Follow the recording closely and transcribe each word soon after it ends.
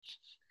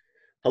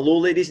Hello,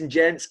 ladies and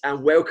gents,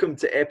 and welcome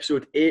to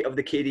episode 8 of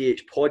the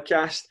KDH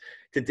podcast.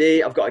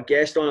 Today, I've got a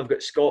guest on. I've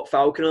got Scott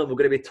Falconer. We're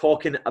going to be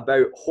talking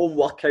about home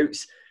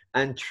workouts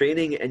and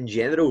training in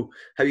general.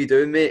 How you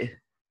doing, mate?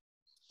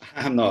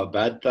 I'm not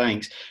bad,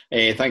 thanks.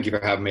 Thank you for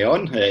having me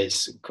on.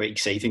 It's quite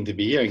exciting to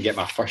be here and get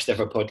my first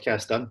ever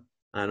podcast done.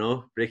 I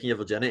know, breaking your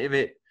virginity,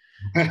 mate.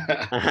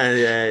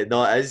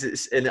 No, it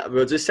is. And we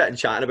were just sitting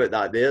chatting about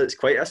that there. It's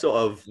quite a sort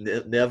of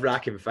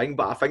nerve-wracking thing,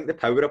 but I think the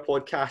power of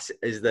podcasts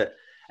is that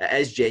it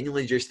is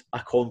genuinely just a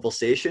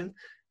conversation,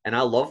 and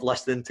I love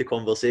listening to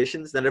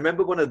conversations. And I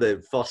remember one of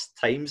the first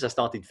times I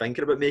started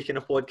thinking about making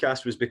a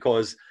podcast was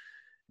because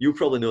you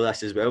probably know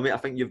this as well, mate. I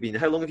think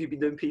how long have you been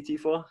doing PT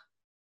for?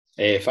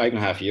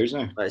 5.5 years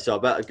now. Right, so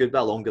a good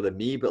bit longer than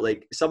me, but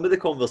like some of the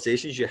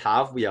conversations you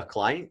have with your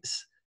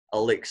clients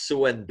are like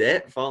so in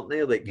depth, aren't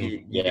they? Like you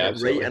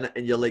get right in it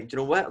and you're like, do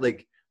you know what?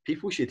 Like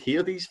people should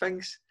hear these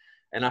things.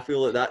 And I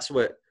feel like that's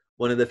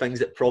one of the things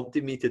that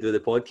prompted me to do the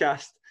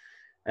podcast.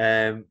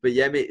 But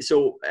yeah, mate,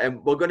 so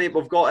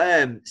we've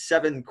got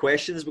 7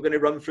 questions we're going to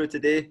run through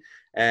today.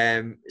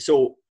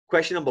 So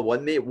question number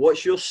 1, mate,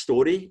 what's your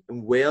story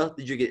and where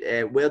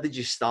did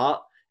you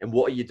start and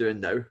what are you doing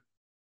now?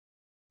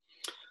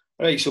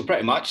 Right, so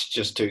pretty much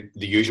just took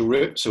the usual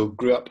route. So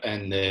grew up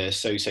in the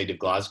south side of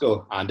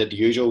Glasgow and did the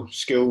usual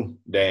school,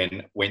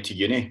 then went to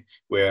uni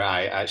where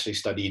I actually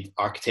studied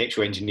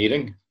architectural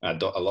engineering. A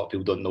lot of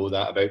people don't know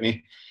that about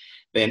me.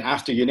 Then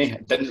after uni, I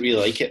didn't really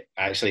like it.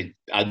 Actually,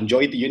 I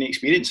enjoyed the uni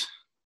experience.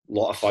 A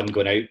lot of fun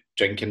going out,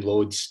 drinking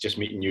loads, just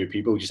meeting new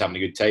people, just having a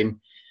good time.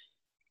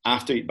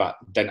 But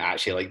didn't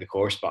actually like the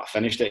course, but I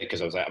finished it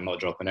because I was like, I'm not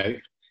dropping out.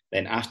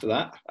 Then after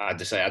that, I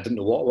decided I didn't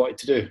know what I wanted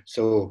to do.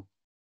 So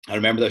I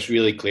remember this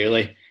really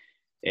clearly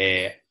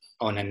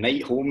on a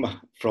night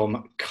home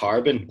from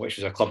Carbon, which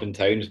was a club in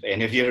town. If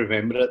any of you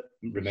remember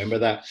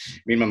that,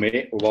 me and my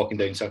mate were walking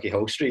down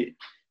Sucky Street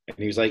and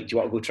he was like, do you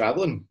want to go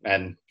travelling?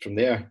 And from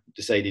there,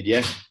 decided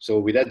yes. So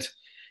we did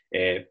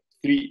I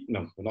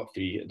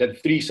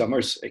did 3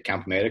 summers at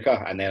Camp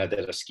America and then I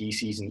did a ski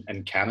season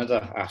in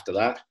Canada after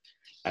that.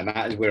 And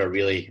that is where I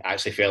really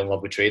actually fell in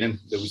love with training.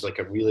 There was like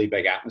a really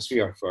big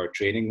atmosphere for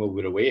training while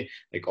we were away.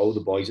 Like all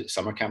the boys at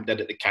summer camp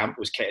did at the camp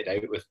was kitted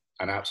out with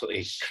an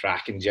absolutely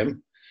cracking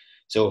gym.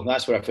 So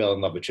that's where I fell in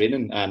love with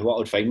training. And what I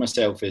would find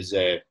myself is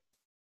at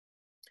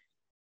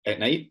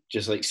night,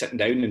 just like sitting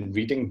down and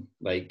reading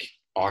like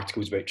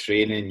articles about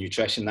training,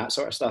 nutrition, that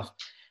sort of stuff.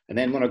 And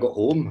then when I got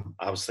home,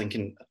 I was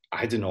thinking,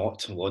 I do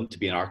not want to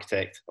be an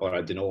architect or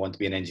I do not want to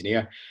be an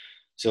engineer.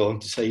 So I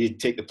decided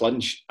to take the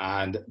plunge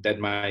and did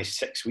my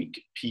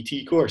 6-week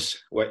PT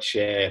course, which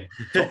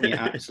taught me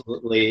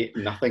absolutely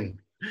nothing,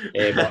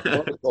 but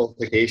got the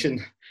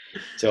qualification.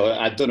 So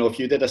I don't know if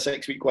you did a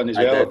 6-week one as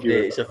well.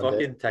 It's a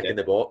fucking tick in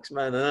the box,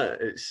 man, isn't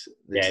it? It's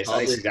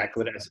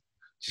exactly what it is.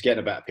 Just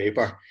getting a bit of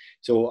paper.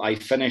 So I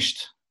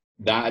finished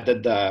that. I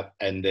did that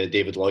in the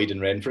David Lloyd in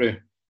Renfrew.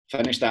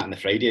 Finished that on the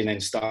Friday and then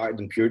started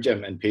in Pure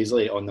Gym in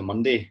Paisley on the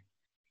Monday.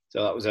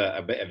 So that was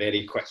a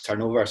very quick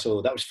turnover.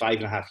 So that was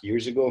 5.5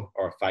 years ago,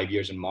 or 5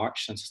 years in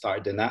March since I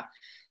started doing that.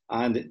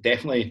 And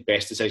definitely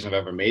best decision I've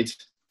ever made.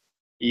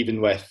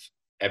 Even with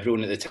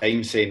everyone at the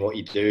time saying what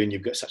you do and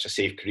you've got such a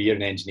safe career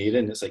in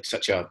engineering, it's like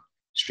such a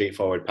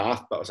straightforward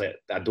path. But I was like,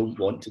 I don't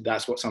want to.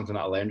 That's something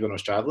that I learned when I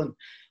was traveling.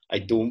 I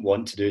don't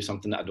want to do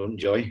something that I don't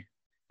enjoy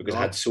because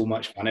I had so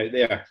much fun out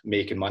there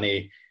making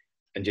money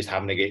and just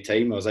having a great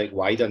time. I was like,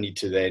 why do I need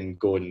to then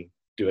go and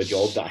do a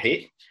job that I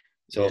hate?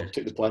 So I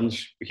took the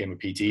plunge, became a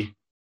PT,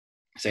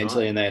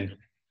 essentially, and then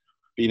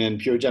been in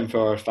Pure Gym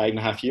for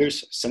 5.5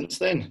 years since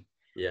then.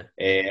 Yeah.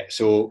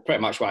 So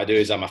pretty much what I do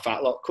is I'm a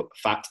fat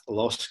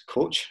loss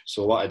coach.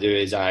 So what I do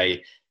is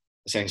I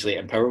essentially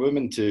empower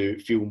women to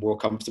feel more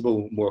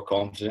comfortable, more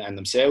confident in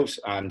themselves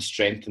and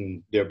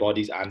strengthen their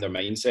bodies and their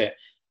mindset.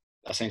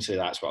 Essentially,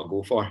 that's what I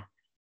go for.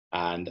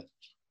 And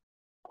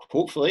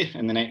hopefully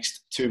in the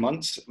next 2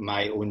 months,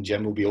 my own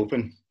gym will be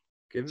open.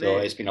 So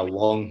it's been a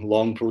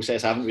long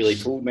process. I haven't really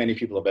told many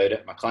people about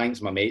it. My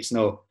clients, my mates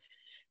know,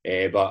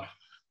 but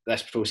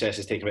this process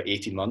has taken about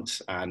 18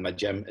 months and my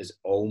gym is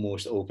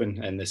almost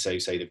open in the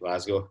south side of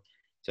Glasgow.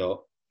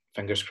 So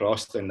fingers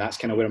crossed, and that's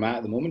kind of where I'm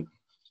at the moment.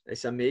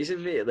 It's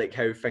amazing, mate, like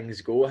how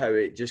things go, how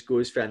it just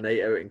goes for a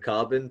night out in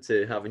Carbon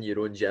to having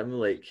your own gym.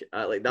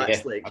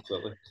 Absolutely.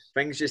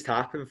 Things just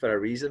happen for a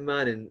reason,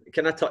 man. And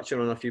can I touch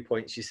on a few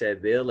points you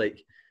said there?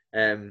 Like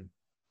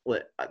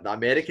the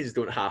Americans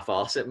don't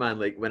half-arse it, man.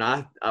 Like when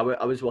I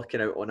was working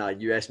out on a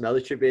US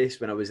military base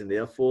when I was in the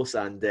Air Force,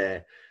 and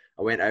I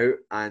went out,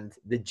 and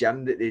the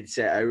gym that they'd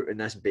set out in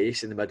this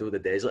base in the middle of the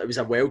desert, it was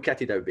a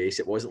well-kitted out base.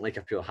 It wasn't like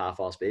a pure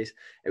half-arse base.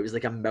 It was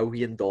like $1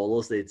 million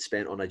they'd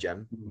spent on a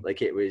gym.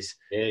 Like it was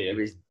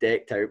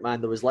decked out,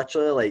 man. There was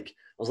literally there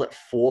was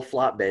 4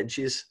 flat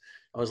benches.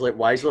 I was like,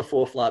 why is there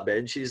 4 flat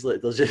benches?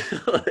 Like there's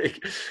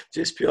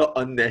just pure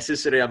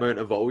unnecessary amount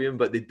of volume,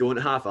 but they don't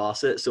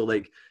half-arse it. So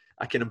like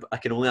I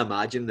can only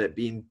imagine that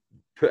being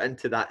put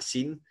into that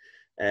scene,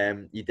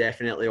 you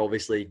definitely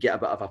obviously get a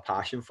bit of a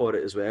passion for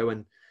it as well.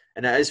 And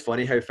And it is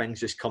funny how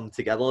things just come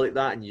together like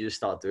that, and you just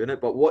start doing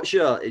it. But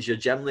is your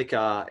gym like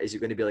is it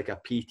going to be like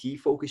a PT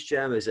focused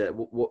gym? Is it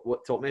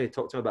what talk to me a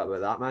bit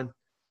about that, man?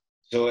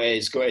 So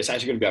it's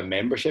actually going to be a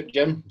membership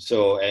gym.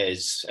 So it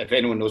is, if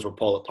anyone knows where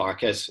Pollock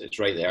Park is, it's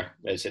right there.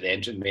 It's at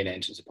the main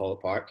entrance of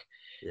Pollock Park.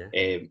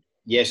 Yeah.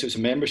 Yeah, so it's a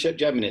membership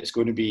gym, and it's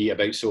going to be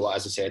about, so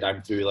as I said,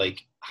 I'm through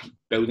like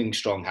building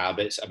strong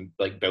habits and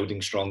like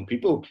building strong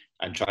people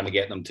and trying to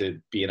get them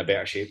to be in a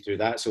better shape through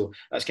that. So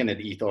that's kind of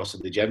the ethos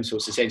of the gym. So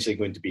it's essentially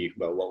going to be,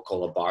 well, what we'll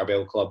call a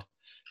barbell club.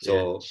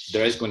 So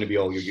there is going to be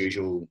all your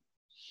usual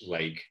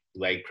like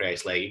leg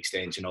press, leg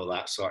extension, all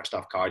that sort of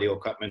stuff, cardio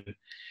equipment.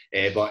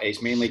 But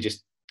it's mainly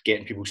just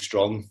getting people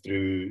strong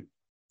through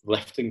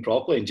lifting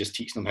properly and just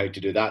teaching them how to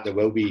do that. There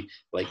will be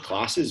like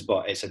classes,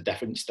 but it's a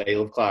different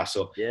style of class.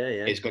 So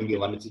it's going to be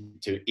limited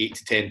to 8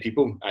 to 10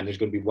 people, and there's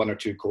going to be 1 or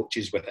 2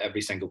 coaches with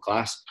every single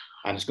class.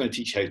 And it's going to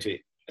teach how to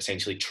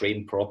essentially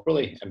train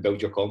properly and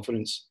build your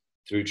confidence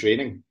through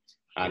training.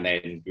 And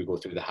then we go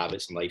through the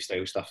habits and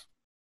lifestyle stuff.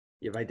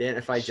 You've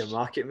identified your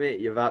market,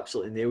 mate. You've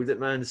absolutely nailed it,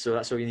 man. So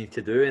that's all you need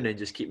to do, and then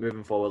just keep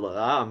moving forward like that.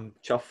 I'm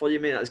chuffed for you,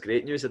 mate. That's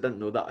great news. I didn't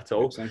know that at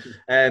all.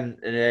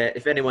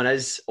 If anyone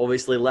is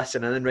obviously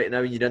listening in right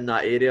now and you're in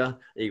that area,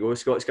 there you go.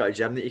 Scott's got a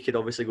gym that you could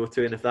obviously go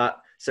to, and if that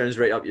sounds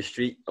right up your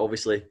street,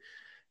 obviously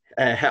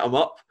hit him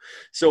up.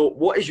 So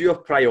what is your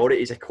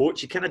priority as a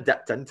coach? You kind of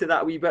dipped into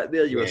that a wee bit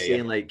there. You were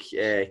saying like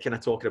kind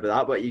of talking about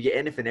that, but you get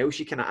anything else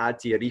you kind of add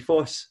to your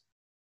ethos?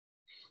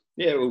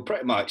 Yeah, well,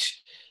 pretty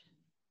much.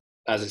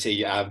 As I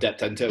say, I've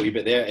dipped into it a wee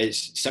bit there.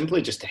 It's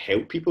simply just to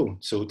help people.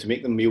 So to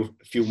make them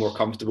feel more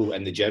comfortable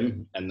in the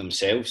gym and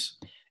themselves,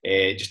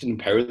 just to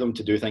empower them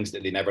to do things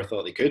that they never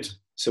thought they could.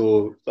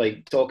 So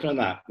like talking on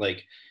that,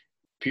 like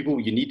people,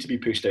 you need to be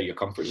pushed out of your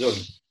comfort zone.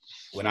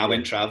 When I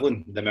went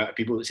traveling, the amount of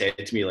people that said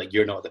to me, like,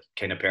 you're not the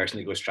kind of person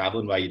that goes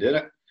traveling, why are you doing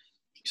it?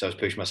 So I was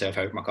pushing myself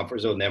out of my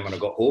comfort zone. Then when I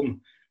got home,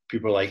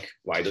 people were like,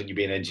 why don't you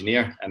be an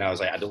engineer? And I was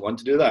like, I don't want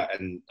to do that.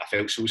 And I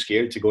felt so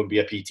scared to go and be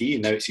a PT.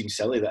 And now it seems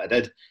silly that I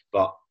did.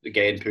 But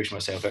again, push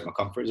myself out of my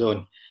comfort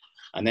zone.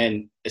 And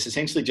then it's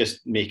essentially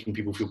just making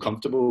people feel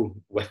comfortable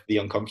with the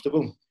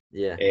uncomfortable.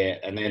 Yeah.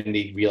 And then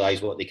they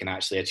realise what they can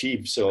actually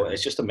achieve. So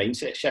it's just a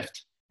mindset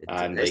shift.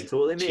 It's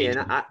totally me.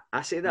 And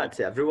I say that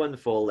to everyone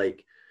for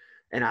like,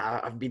 and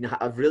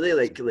I've really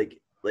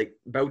like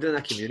building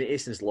a community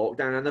since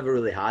lockdown. I never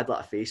really had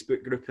like a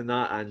Facebook group and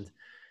that. And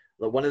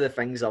like one of the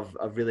things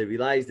I've really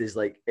realized is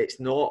like, it's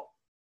not,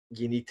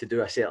 you need to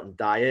do a certain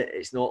diet.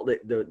 It's not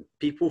like the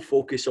people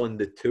focus on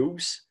the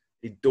tools.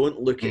 They don't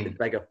look at the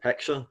bigger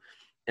picture,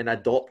 and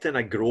adopting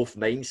a growth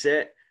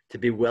mindset to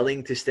be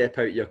willing to step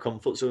out your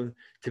comfort zone,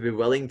 to be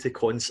willing to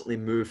constantly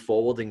move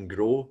forward and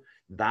grow.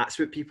 That's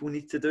what people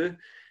need to do.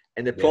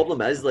 And the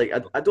problem is like,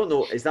 I don't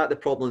know, is that the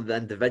problem of the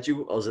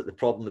individual, or is it the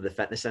problem of the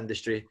fitness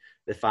industry?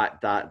 The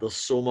fact that there's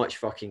so much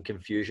fucking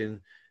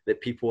confusion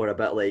that people are a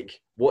bit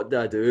like, what do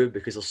I do?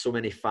 Because there's so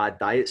many fad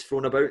diets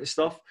thrown about and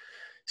stuff.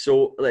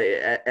 So like,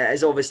 it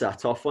is obviously a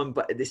tough one,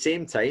 but at the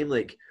same time,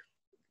 like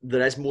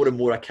there is more and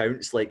more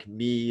accounts like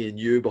me and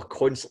you, we're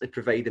constantly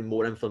providing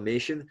more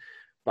information.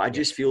 But I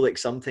just feel like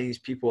sometimes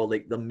people are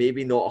like, they're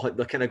maybe not,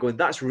 they're kind of going,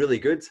 that's really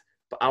good,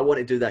 but I want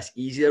to do this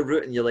easier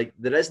route. And you're like,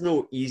 there is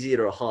no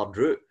easier or hard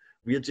route.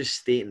 We're just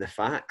stating the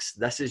facts.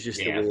 This is just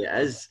the way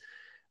it is.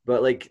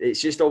 But like,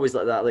 it's just always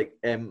like that. Like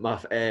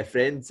my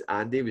friend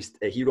Andy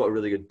he wrote a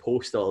really good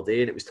post the other day,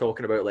 and it was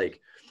talking about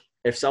like,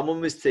 if someone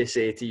was to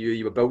say to you,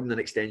 you were building an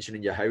extension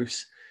in your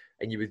house,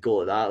 and you would go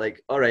like that,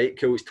 like, all right,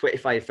 cool, it's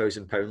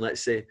 £25,000,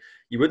 let's say,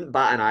 you wouldn't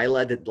bat an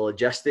eyelid at the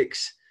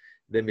logistics,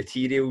 the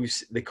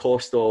materials, the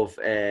cost of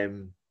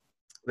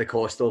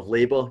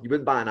labor. You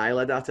wouldn't bat an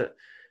eyelid at it.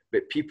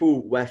 But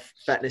people with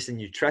fitness and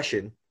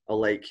nutrition are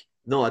like,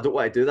 no, I don't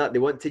want to do that. They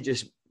want to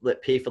just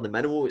pay for the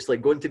minimal. It's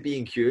like going to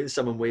B&Q and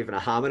someone waving a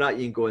hammer at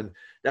you and going,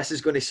 this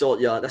is going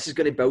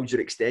to build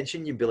your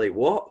extension. You'd be like,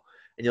 what?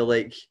 And you're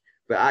like,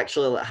 but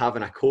actually like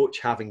having a coach,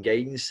 having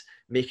guidance,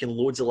 making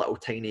loads of little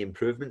tiny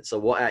improvements are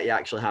what you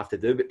actually have to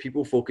do. But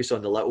people focus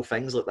on the little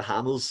things like the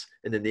hammers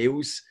and the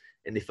nails,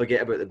 and they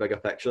forget about the bigger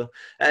picture.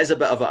 It is a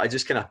bit of I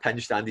just kind of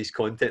pinched Andy's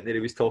content that he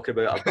was talking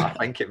about, but I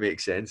think it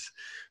makes sense.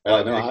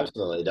 No,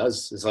 absolutely it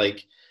does. It's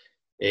like,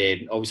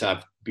 obviously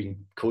I've been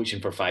coaching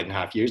for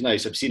 5.5 years now,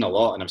 so I've seen a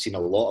lot, and I've seen a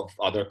lot of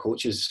other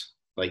coaches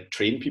like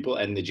train people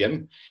in the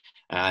gym,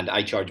 and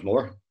I charge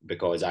more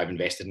because I've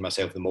invested in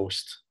myself the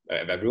most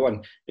out of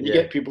everyone. And you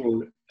get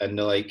people and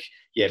they're like,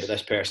 yeah, but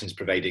this person's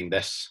providing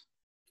this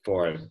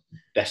for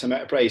this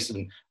amount of price,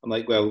 and I'm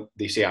like, well,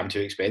 they say I'm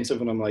too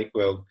expensive, and I'm like,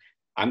 well,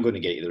 I'm going to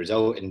get you the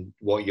result, and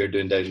what you're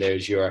doing down there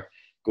is you're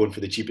going for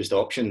the cheapest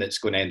option that's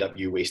going to end up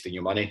you wasting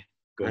your money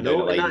going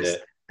down a line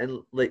that. And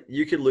like,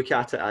 you could look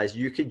at it as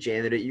you could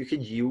generate, you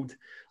could yield.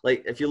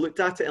 Like if you looked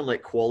at it in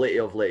like quality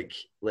of like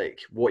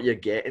what you're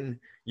getting,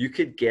 you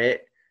could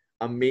get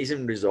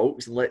amazing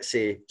results in, let's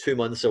say, 2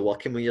 months of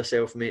working with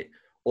yourself, mate.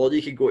 Or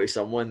you could go to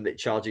someone that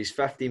charges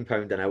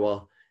 £15 an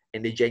hour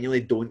and they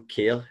genuinely don't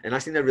care. And I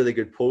seen a really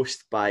good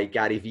post by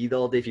Gary Vee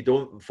the other day. If you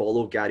don't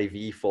follow Gary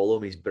Vee, follow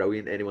him. He's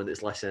brilliant. Anyone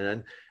that's listening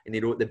in. And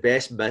he wrote, the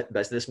best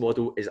business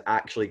model is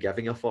actually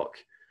giving a fuck.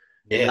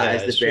 And that Yeah,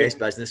 is the it's true. best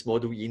business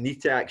model. You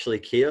need to actually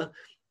care.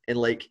 And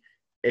like,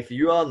 if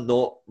you are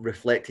not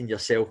reflecting your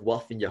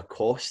self-worth and your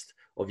cost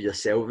of your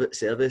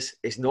service,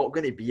 it's not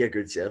going to be a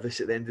good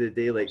service at the end of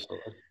the day. Like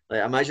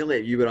imagine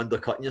like you were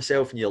undercutting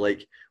yourself and you're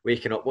like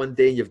waking up one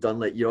day and you've done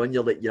like, you're on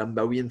your 1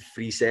 million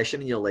free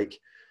session and you're like,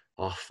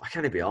 oh, I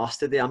can't be arsed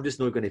today. I'm just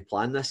not going to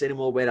plan this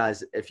anymore.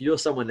 Whereas if you're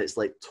someone that's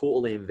like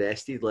totally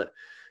invested, like,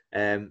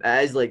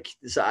 it is like,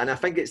 and I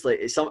think it's like,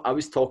 I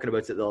was talking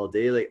about it the other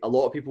day. Like a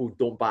lot of people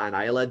don't bat an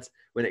eyelid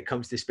when it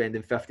comes to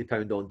spending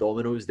 £50 on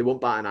Domino's. They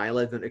won't bat an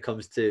eyelid when it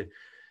comes to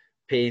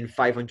paying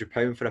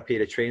 £500 for a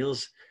pair of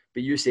trainers.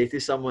 But you say to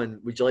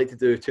someone, would you like to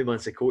do 2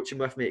 months of coaching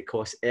with me? It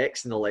costs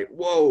X. And they're like,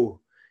 whoa,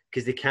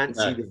 because they can't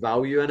see the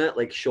value in it,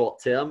 like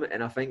short term.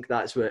 And I think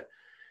that's what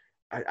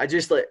I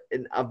just like,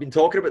 and I've been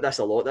talking about this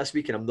a lot this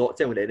week, and I'm not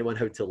telling anyone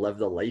how to live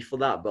their life for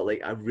that. But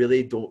like, I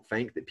really don't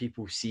think that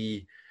people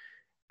see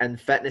in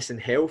fitness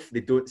and health, they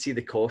don't see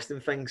the cost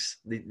in things.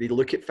 They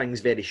look at things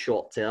very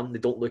short term. They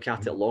don't look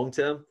at it long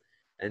term.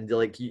 And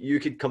like you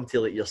could come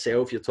to it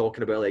yourself. You're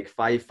talking about like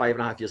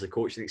 5.5 years of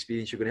coaching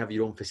experience. You're going to have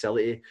your own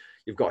facility.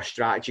 You've got a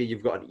strategy.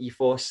 You've got an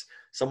ethos.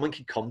 Someone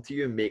can come to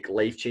you and make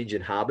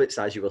life-changing habits,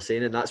 as you were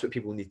saying, and that's what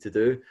people need to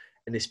do.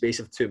 In the space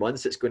of 2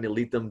 months, it's going to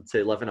lead them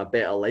to living a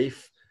better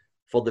life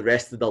for the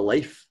rest of their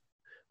life.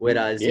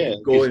 Whereas yeah, if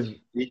you go and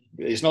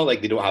it's not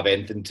like they don't have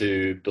anything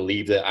to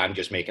believe that I'm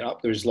just making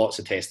up. There's lots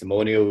of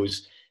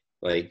testimonials,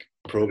 like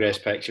progress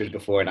pictures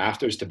before and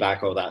afters to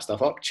back all that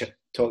stuff up.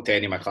 Talk to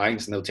any of my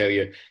clients and they'll tell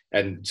you,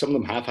 and some of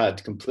them have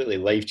had completely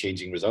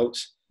life-changing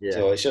results. yeah,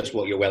 So it's just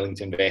what you're willing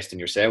to invest in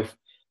yourself.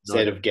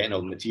 Instead of getting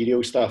all the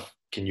material stuff,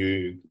 can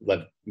you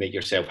make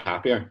yourself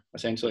happier,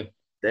 essentially?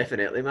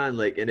 definitely, man.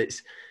 Like, and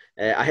it's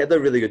I heard a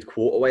really good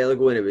quote a while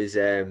ago, and it was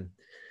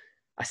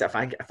I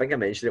think I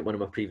mentioned it in one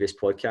of my previous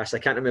podcasts. I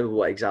can't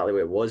remember exactly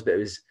what it was, but it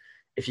was,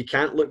 if you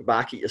can't look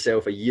back at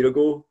yourself a year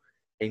ago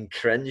and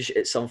cringe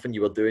at something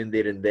you were doing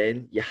there and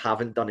then, you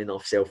haven't done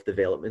enough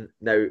self-development.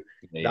 Now,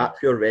 that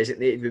pure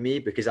resonated with me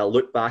because I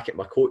look back at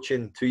my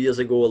coaching 2 years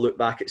ago. I look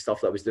back at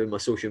stuff that I was doing on my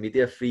social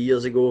media 3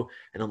 years ago,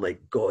 and I'm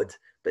like, God,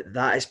 but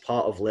that is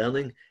part of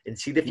learning. And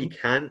see, if you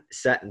can't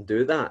sit and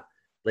do that,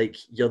 like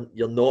you're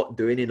not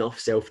doing enough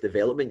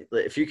self-development.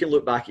 Like if you can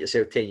look back at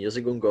yourself 10 years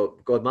ago and go,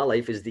 God, my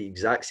life is the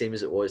exact same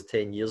as it was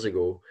 10 years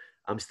ago.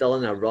 I'm still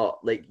in a rut.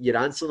 Like, you're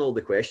answering all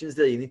the questions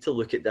there. You need to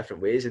look at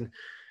different ways. And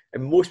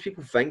most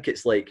people think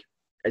it's like,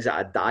 is it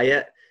a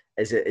diet?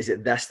 Is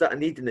it this that I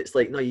need? And it's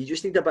like, no, you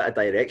just need a bit of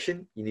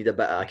direction. You need a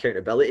bit of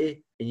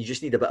accountability, and you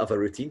just need a bit of a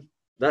routine.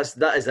 That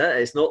is it.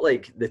 It's not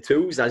like the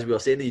tools, as we were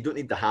saying. You don't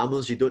need the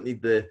hammers. You don't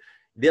need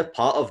they're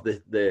part of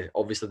the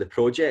obviously the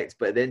project,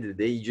 but at the end of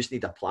the day, you just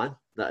need a plan.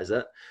 That is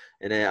it.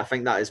 And I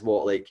think that is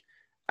what like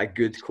a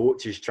good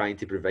coach is trying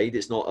to provide.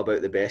 It's not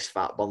about the best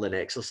fat burning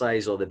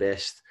exercise or the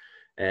best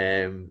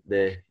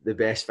the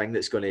best thing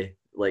that's going to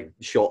like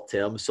short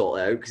term sort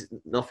it out, because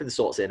nothing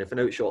sorts anything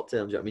out short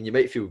term. You know what I mean? You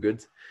might feel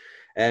good.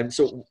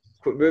 So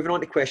moving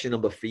on to question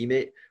number 3,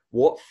 mate.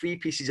 What 3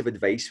 pieces of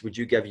advice would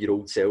you give your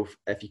old self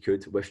if you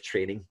could with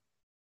training?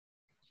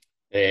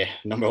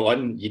 Number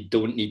 1, you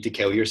don't need to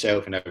kill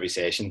yourself in every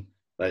session.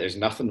 Like, there's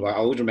nothing. I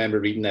always remember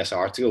reading this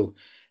article,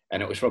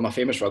 and it was from a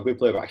famous rugby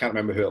player, but I can't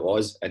remember who it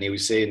was. And he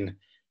was saying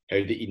how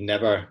that he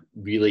never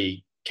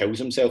really kills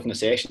himself in a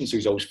session, so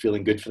he's always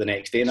feeling good for the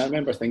next day. And I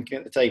remember thinking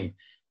at the time,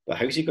 but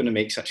how's he going to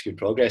make such good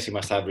progress? He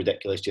must have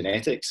ridiculous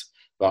genetics.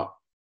 But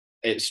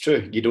it's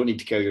true. You don't need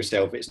to kill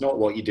yourself. It's not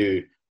what you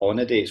do on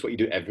a day; it's what you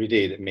do every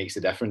day that makes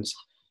the difference.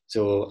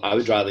 So I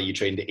would rather you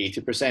trained at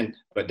 80%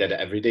 but did it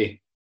every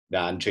day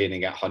than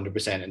training at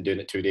 100% and doing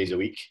it 2 days a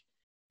week.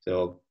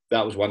 So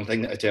that was one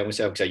thing that I tell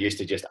myself, because I used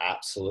to just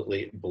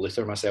absolutely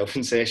blitter myself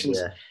in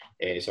sessions.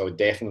 So I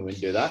definitely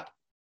wouldn't do that.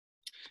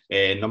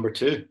 Number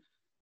 2,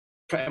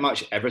 pretty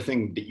much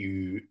everything that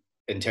you,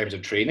 in terms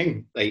of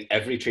training, like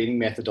every training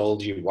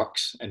methodology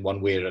works in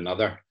one way or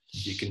another.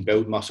 You can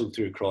build muscle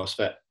through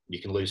CrossFit. You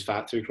can lose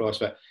fat through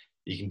CrossFit.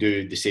 You can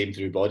do the same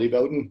through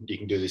bodybuilding. You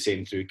can do the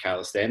same through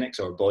calisthenics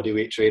or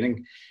bodyweight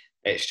training.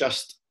 It's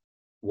just,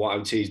 what I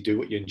would say is do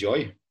what you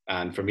enjoy.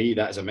 And for me,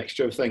 that is a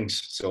mixture of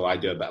things. So I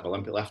do a bit of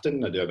Olympic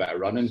lifting, I do a bit of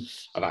running.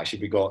 I've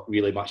actually got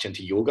really much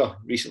into yoga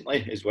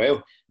recently as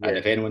well. And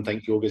if anyone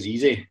thinks yoga is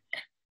easy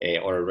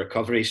or a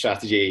recovery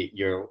strategy,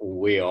 you're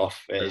way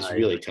off. It's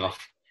really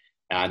tough.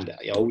 And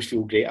I always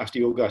feel great after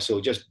yoga.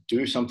 So just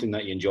do something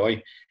that you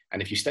enjoy.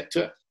 And if you stick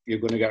to it, you're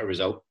going to get a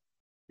result.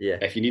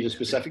 If you need a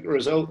specific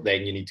result,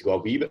 then you need to go a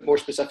wee bit more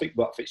specific.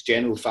 But if it's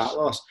general fat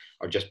loss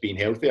or just being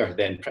healthier,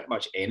 then pretty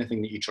much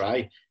anything that you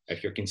try,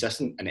 if you're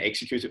consistent and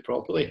execute it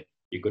properly,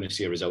 you're going to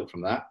see a result from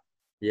that.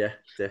 Yeah,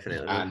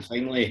 definitely. And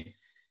finally,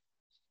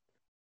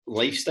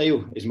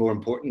 lifestyle is more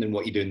important than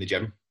what you do in the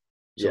gym.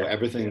 So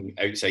everything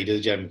outside of the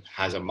gym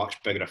has a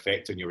much bigger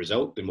effect on your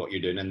result than what you're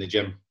doing in the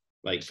gym.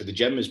 Like, for the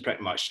gym is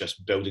pretty much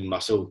just building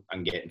muscle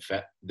and getting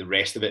fit. The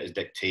rest of it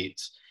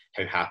dictates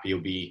how happy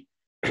you'll be,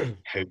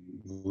 how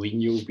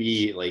lean you'll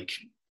be, like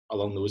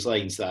along those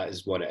lines. That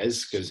is what it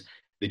is, because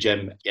the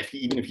gym,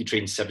 even if you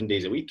train 7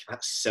 days a week,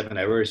 that's 7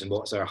 hours, and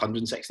what's there,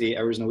 168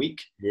 hours in a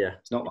week? Yeah.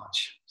 It's not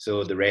much.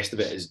 So the rest of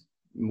it is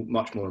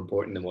much more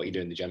important than what you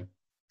do in the gym.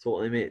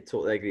 Totally, mate.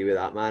 Totally agree with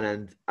that, man.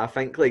 And I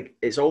think like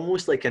it's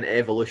almost like an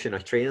evolution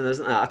of training,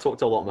 isn't it? I talk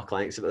to a lot of my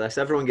clients about this.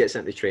 Everyone gets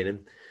into training,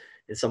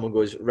 and someone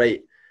goes,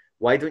 right,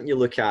 why don't you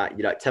look at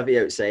your activity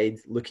outside,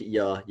 look at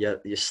your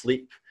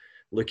sleep,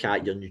 look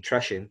at your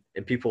nutrition?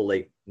 And people are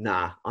like,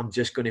 nah, I'm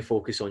just going to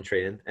focus on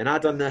training. And I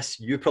done this.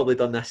 You probably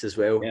done this as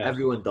well. Yeah.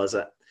 Everyone does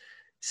it.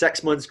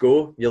 6 months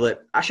go, you're like,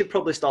 I should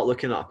probably start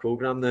looking at a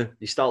program now.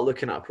 You start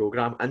looking at a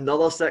program.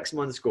 Another 6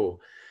 months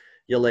go,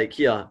 you're like,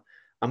 here,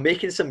 I'm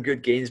making some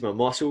good gains in my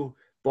muscle,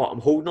 but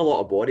I'm holding a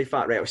lot of body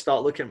fat. Right, I'll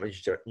start looking at my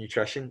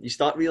nutrition. You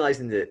start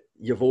realizing that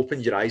you've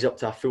opened your eyes up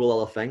to a full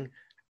other thing.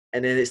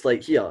 And then it's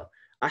like, here,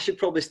 I should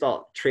probably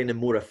start training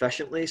more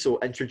efficiently. So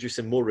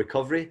introducing more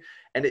recovery.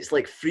 And it's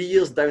like 3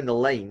 years down the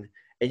line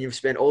and you've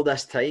spent all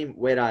this time.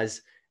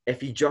 Whereas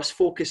if you just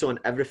focus on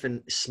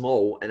everything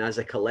small and as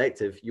a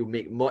collective, you'll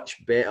make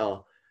much better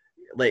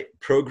like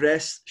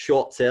progress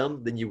short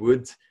term than you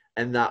would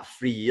in that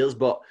 3 years.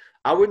 But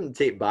I wouldn't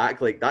take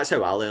back, like that's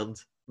how I learned,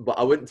 but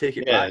I wouldn't take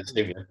it back.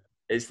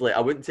 It's like,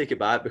 I wouldn't take it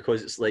back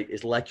because it's like,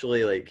 it's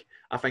literally like,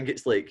 I think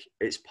it's like,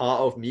 it's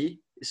part of me.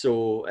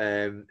 So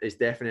it's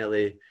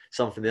definitely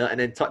something there. And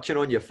then touching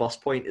on your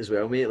first point as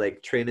well, mate,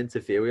 like training to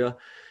failure.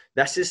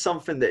 This is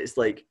something that is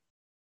like,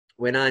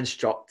 when I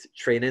instruct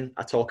training,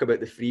 I talk about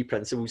the 3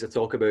 principles. I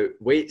talk about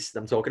weights.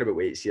 I'm talking about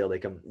weights here.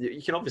 Like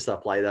you can obviously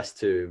apply this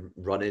to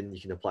running.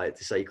 You can apply it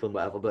to cycling,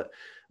 whatever, but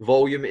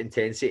volume,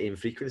 intensity, and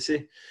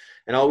frequency.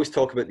 And I always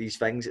talk about these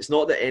things. It's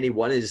not that any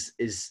one is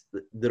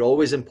they're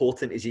always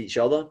important as each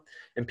other.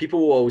 And people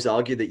will always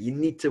argue that you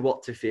need to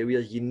work to failure.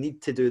 You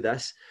need to do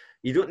this.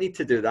 You don't need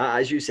to do that.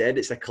 As you said,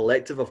 it's a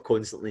collective of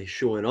constantly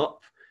showing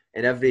up,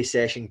 and every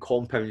session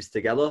compounds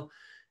together.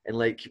 And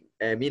like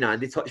me and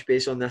Andy touched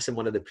base on this in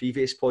one of the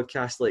previous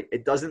podcasts. Like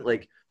it doesn't,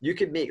 like you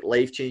could make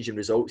life-changing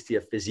results to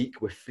your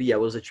physique with 3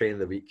 hours of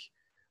training a week,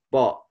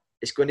 but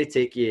it's going to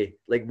take you,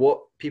 like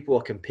what people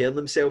are comparing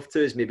themselves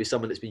to is maybe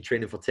someone that's been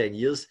training for 10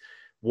 years.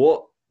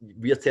 What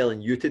we're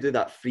telling you to do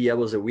that 3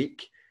 hours a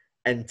week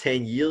in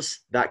 10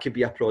 years, that could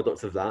be a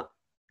product of that.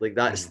 Like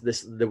that's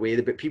the way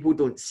that, but people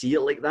don't see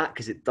it like that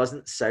because it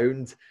doesn't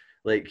sound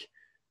like,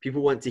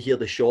 people want to hear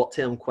the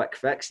short-term quick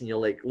fix. And you're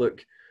like,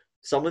 look,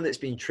 someone that's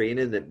been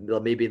training, that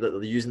maybe that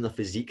they're using their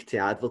physique to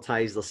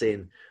advertise, they're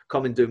saying,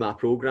 come and do my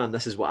program,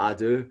 this is what I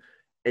do.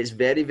 It's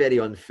very, very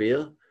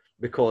unfair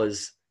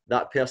because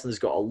that person has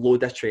got a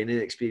load of training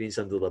experience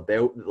under their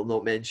belt that they're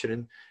not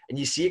mentioning. And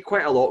you see it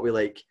quite a lot with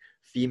like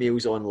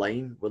females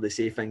online where they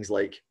say things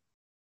like,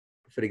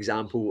 for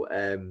example,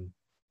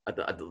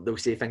 they'll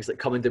say things like,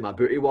 come and do my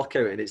booty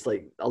workout. And it's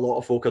like, a lot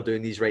of folk are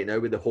doing these right now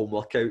with the home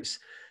workouts.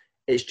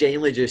 It's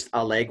genuinely just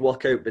a leg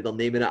workout, but they're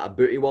naming it a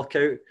booty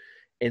workout.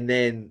 And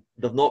then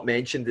they've not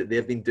mentioned that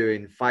they've been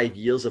doing 5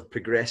 years of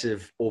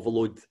progressively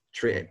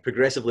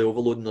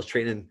overloading their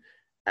training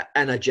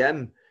in a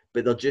gym,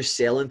 but they're just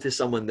selling to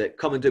someone that,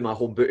 come and do my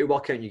home booty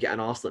workout and you get an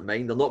arse like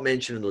mine. They're not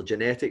mentioning their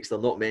genetics. They're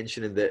not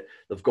mentioning that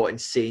they've got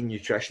insane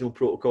nutritional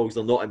protocols.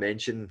 They're not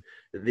mentioning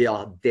that they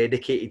are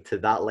dedicated to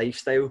that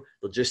lifestyle.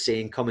 They're just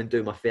saying, come and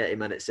do my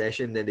 30-minute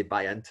session. Then they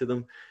buy into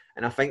them.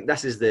 And I think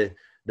this is the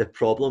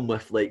problem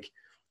with, like,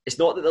 it's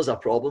not that there's a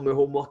problem with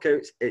home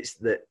workouts. It's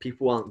that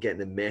people aren't getting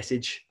the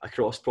message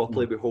across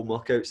properly with home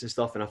workouts and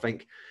stuff. And I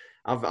think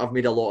I've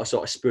made a lot of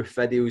sort of spoof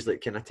videos,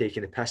 like kind of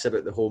taking a piss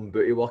about the home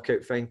booty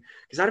workout thing.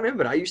 Because I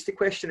remember I used to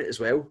question it as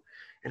well.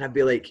 And I'd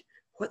be like,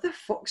 what the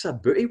fuck's a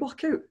booty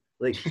workout?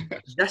 Like,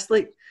 this,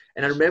 like,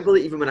 and I remember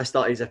that even when I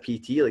started as a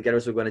PT, like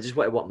girls were going, I just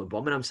want to work my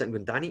bum. And I'm sitting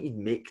going, do I need to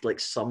make like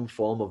some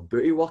form of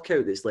booty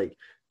workout that's like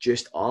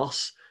just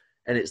arse?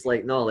 And it's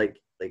like, no,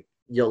 like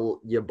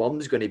your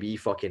bum's going to be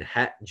fucking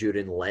hit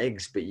during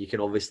legs, but you can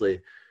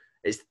obviously,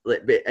 it's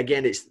like, but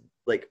again, it's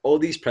like all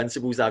these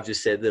principles I've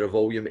just said that are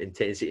volume,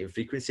 intensity, and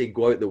frequency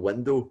go out the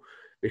window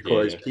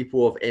because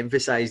people have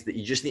emphasized that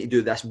you just need to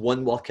do this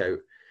one workout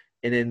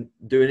and then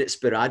doing it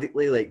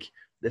sporadically. Like,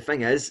 the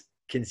thing is,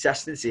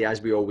 consistency,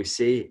 as we always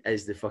say,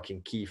 is the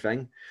fucking key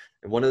thing.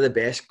 And one of the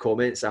best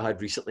comments I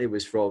had recently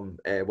was from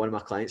one of my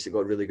clients that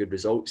got really good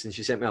results. And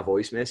she sent me a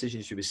voice message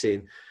and she was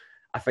saying,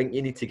 I think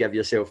you need to give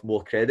yourself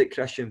more credit,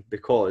 Christian,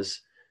 because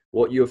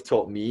what you have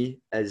taught me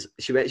is,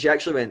 she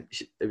actually went,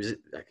 it was,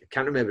 I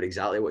can't remember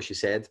exactly what she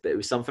said, but it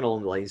was something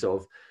along the lines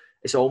of,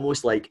 it's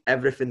almost like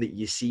everything that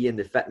you see in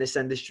the fitness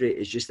industry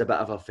is just a bit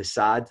of a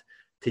facade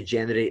to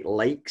generate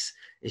likes.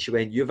 And she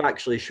went, you've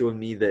actually shown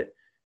me that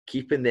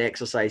keeping the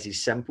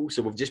exercises simple.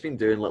 So we've just been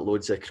doing like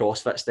loads of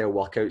CrossFit style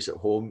workouts at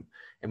home,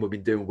 and we've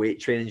been doing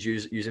weight trainings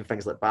using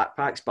things like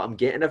backpacks, but I'm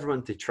getting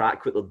everyone to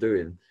track what they're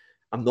doing.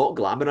 I'm not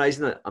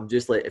glamorizing it. I'm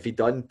just like, if you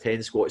done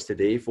 10 squats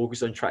today,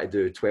 focus on trying to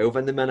do 12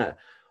 in the minute.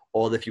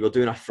 Or if you were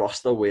doing a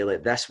thruster way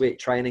like this weight,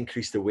 try and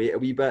increase the weight a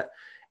wee bit.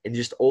 And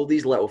just all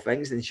these little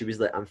things. And she was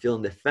like, I'm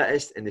feeling the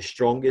fittest and the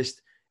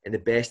strongest and the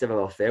best I've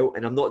ever felt.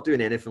 And I'm not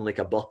doing anything like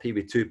a burpee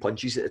with 2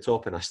 punches at the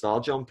top and a star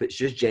jump. It's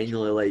just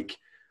genuinely like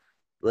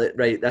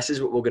right, this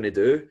is what we're going to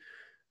do,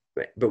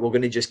 but we're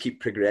going to just keep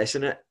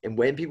progressing it. And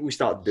when people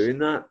start doing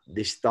that,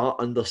 they start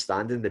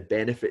understanding the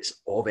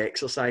benefits of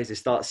exercise. They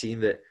start seeing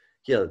that,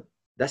 here,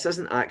 this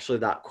isn't actually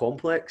that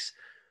complex.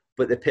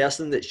 But the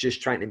person that's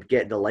just trying to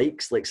get the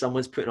likes, like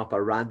someone's putting up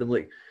a random,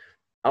 like,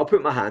 I'll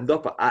put my hand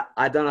up.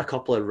 I done a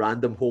couple of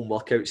random home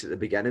workouts at the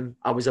beginning.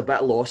 I was a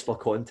bit lost for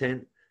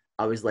content.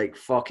 I was like,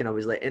 fucking, I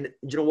was like, and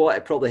you know what?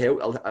 It probably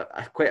helped.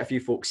 Quite a few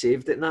folks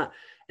saved it in that.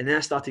 And then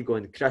I started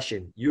going,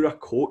 Christian, you're a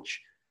coach.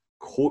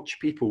 Coach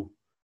people.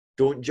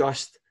 Don't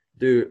just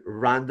do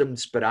random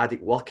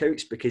sporadic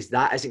workouts, because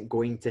that isn't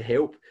going to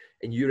help.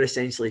 And you're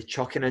essentially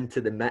chucking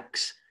into the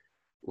mix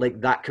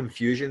like that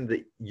confusion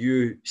that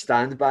you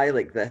stand by,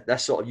 like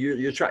this sort of,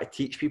 you're trying to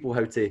teach people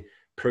how to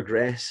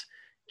progress,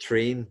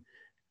 train,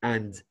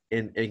 and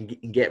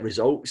get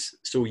results.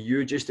 So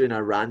you just doing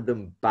a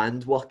random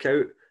band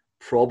workout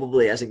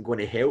probably isn't going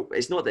to help.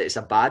 It's not that it's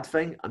a bad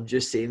thing. I'm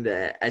just saying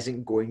that it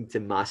isn't going to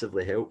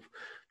massively help.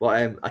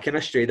 But I kind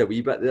of strayed a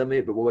wee bit there,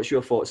 mate. But what's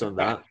your thoughts on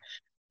that?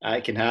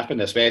 It can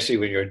happen, especially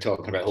when you're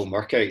talking about home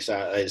workouts.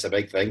 It's a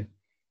big thing.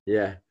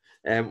 Yeah.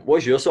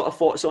 What's your sort of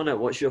thoughts on it?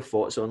 What's your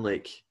thoughts on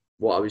like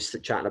what I was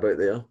chatting about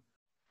there?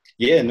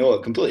 Yeah, no,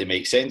 it completely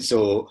makes sense.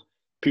 So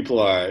people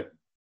are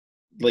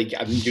like,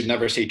 I mean, you'd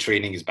never say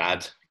training is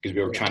bad, because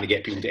we were trying to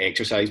get people to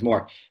exercise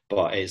more,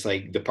 but it's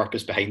like the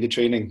purpose behind the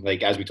training.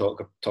 Like, as we talked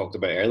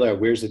about earlier,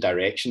 where's the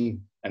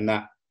direction in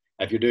that?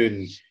 If you're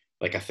doing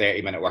like a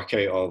 30-minute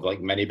workout of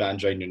like mini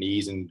bands around your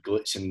knees and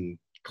glutes and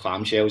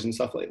clamshells and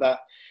stuff like that,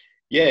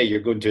 yeah, you're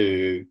going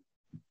to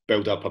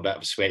build up a bit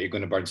of sweat, you're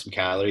going to burn some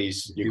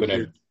calories, you're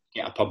going to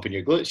get a pump in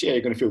your glutes, yeah,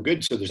 you're going to feel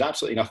good. So there's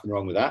absolutely nothing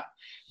wrong with that.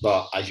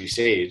 But as you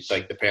say, it's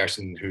like the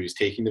person who's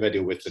taking the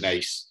video with the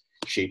nice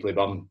shapely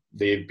bum,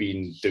 they've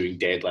been doing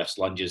deadlifts,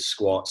 lunges,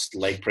 squats,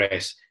 leg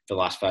press for the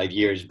last 5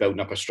 years, building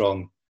up a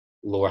strong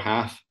lower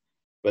half.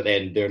 But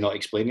then they're not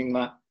explaining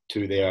that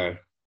to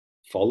their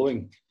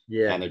following.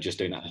 Yeah. And they're just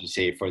doing it, as you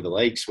say, for the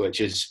likes,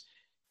 which is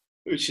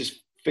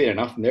fair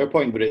enough from their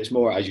point, but it's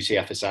more, as you say,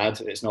 a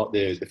facade. It's not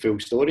the full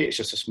story. It's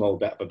just a small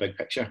bit of a big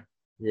picture.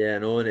 Yeah,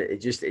 no, and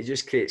it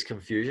just creates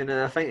confusion.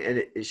 And I think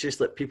it's just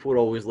like people are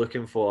always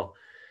looking for,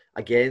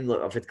 again,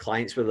 look, I've had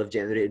clients where they've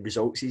generated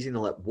results easy and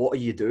they're like, what are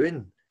you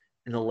doing?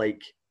 And they're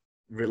like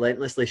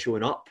relentlessly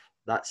showing up.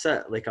 That's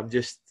it. Like I'm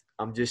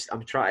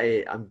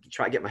trying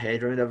to get my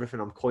head around everything.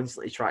 I'm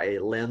constantly trying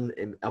to learn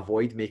and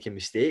avoid making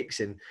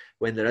mistakes. And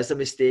when there is a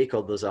mistake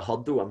or there's a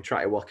hurdle, I'm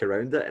trying to work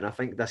around it. And I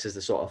think this is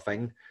the sort of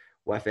thing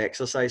with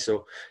exercise.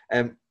 So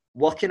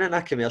working in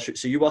a commercial,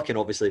 so you work in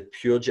obviously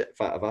pure gym. In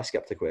fact, have I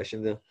skipped a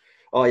question there?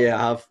 Oh yeah,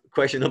 I have.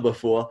 Question number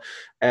 4.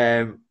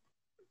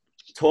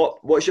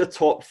 What's your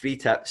top 3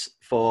 tips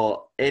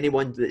for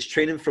anyone that's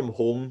training from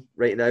home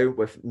right now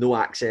with no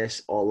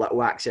access or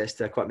little access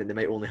to equipment? They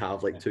might only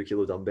have like 2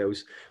 kilo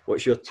dumbbells.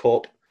 What's your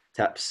top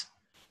tips?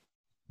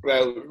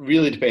 Well, it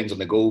really depends on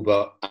the goal,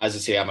 but as I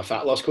say, I'm a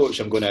fat loss coach.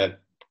 I'm going to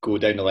go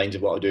down the lines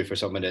of what I do for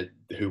someone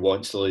who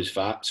wants to lose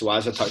fat. So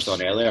as I touched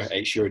on earlier,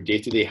 it's your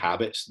day-to-day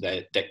habits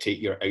that dictate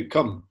your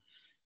outcome.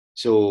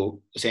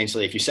 So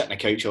essentially, if you sit on a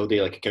couch all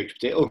day like a couch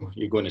potato,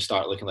 you're going to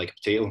start looking like a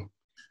potato.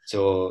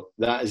 So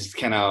that is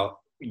kind of,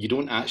 you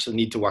don't actually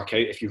need to work out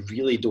if you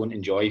really don't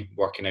enjoy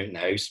working out in the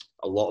house.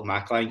 A lot of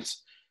my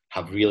clients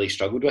have really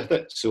struggled with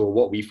it. So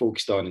what we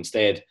focused on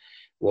instead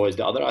was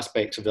the other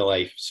aspects of their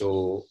life.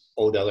 So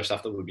all the other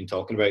stuff that we've been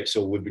talking about.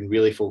 So we've been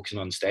really focusing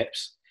on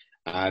steps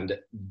and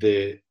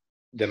the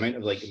amount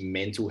of like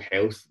mental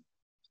health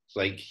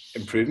like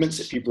improvements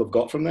that people have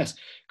got from this,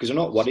 because they're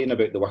not worrying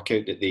about the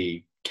workout that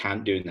they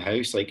can't do in the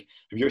house. Like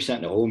if you're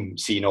sitting at home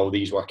seeing all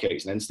these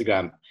workouts on Instagram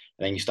and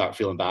then you start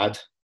feeling bad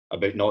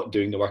about not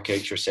doing the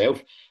workouts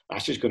yourself,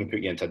 that's just going to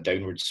put you into a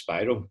downward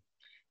spiral.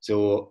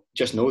 So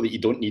just know that you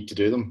don't need to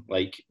do them.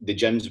 Like the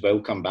gyms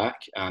will come back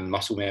and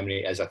muscle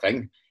memory is a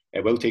thing.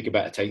 It will take a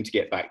bit of time to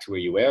get back to where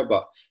you were,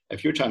 but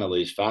if you're trying to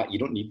lose fat, you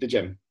don't need the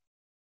gym.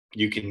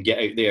 You can get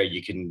out there,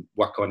 you can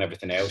work on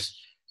everything else,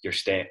 your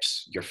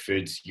steps, your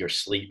food, your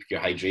sleep, your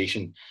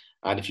hydration.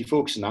 And if you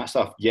focus on that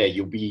stuff, yeah,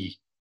 you'll be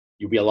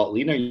a lot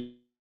leaner.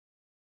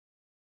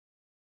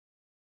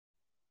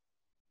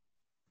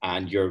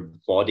 And your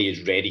body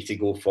is ready to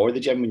go for the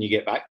gym when you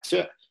get back to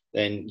it,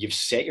 then you've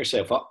set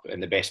yourself up in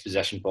the best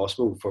position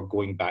possible for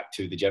going back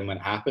to the gym when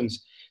it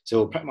happens.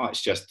 So pretty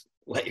much just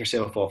let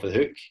yourself off the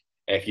hook.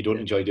 If you don't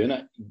enjoy doing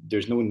it,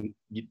 there's no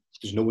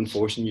one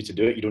forcing you to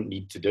do it. You don't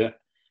need to do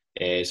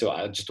it. So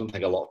I just don't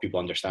think a lot of people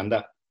understand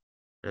that.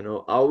 I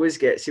know. I always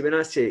get, see, when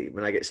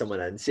I get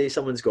someone in, say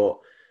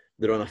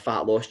they're on a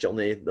fat loss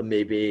journey, they're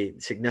maybe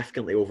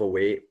significantly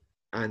overweight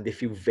and they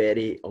feel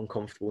very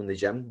uncomfortable in the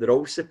gym. They're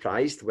all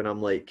surprised when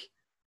I'm like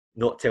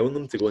not telling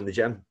them to go in the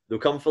gym. They'll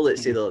come for,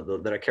 let's say,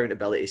 their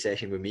accountability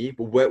session with me.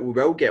 We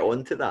will get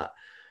onto that.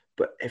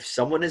 But if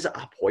someone is at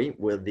a point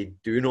where they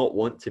do not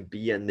want to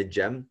be in the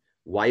gym,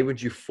 why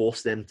would you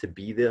force them to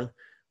be there?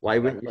 Why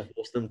wouldn't you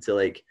force them to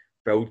like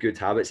build good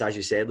habits, as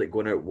you said, like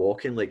going out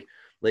walking? Like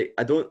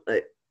I don't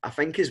like. I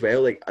think as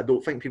well, like, I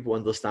don't think people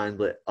understand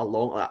like I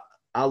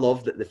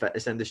love that the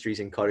fitness industry is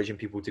encouraging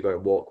people to go out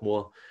and walk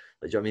more.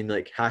 Like, do you know what I mean?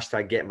 Like,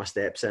 hashtag get my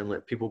steps in,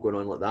 like people going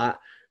on like that.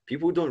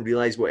 People don't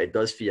realize what it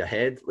does for your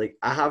head. Like,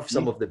 I have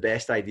some of the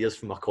best ideas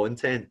for my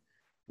content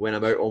when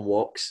I'm out on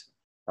walks.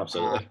 I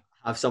Absolutely.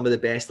 have some of the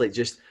best, like,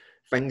 just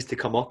things to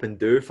come up and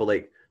do for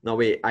like, no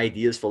way,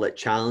 ideas for like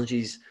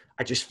challenges.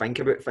 I just think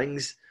about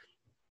things.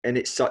 And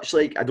it's such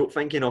like, I don't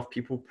think enough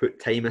people put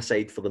time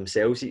aside for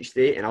themselves each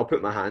day. And I'll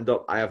put my hand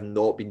up. I have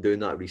not been doing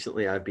that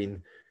recently. I've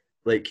been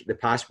like the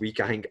past week,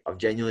 I think I've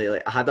genuinely,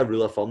 like, I had a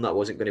rule of thumb that I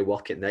wasn't going to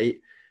work at night,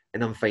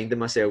 and I'm finding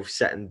myself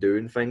sitting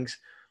doing things.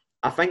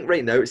 I think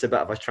right now it's a bit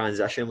of a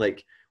transition,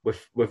 like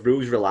with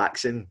rules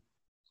relaxing.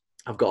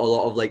 I've got a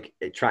lot of like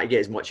try to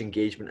get as much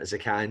engagement as I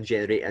can,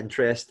 generate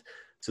interest.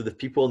 So the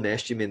people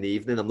messaging me in the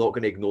evening, I'm not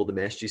going to ignore the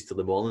messages till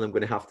the morning. I'm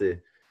going to have to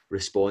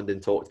respond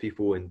and talk to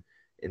people and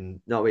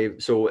that way.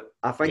 So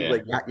I think Yeah,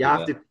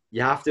 like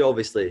you have to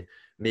obviously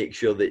make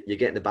sure that you're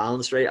getting the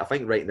balance right. I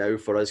think right now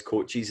for us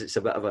coaches, it's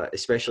a bit of a,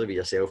 especially with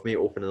yourself, mate,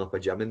 opening up a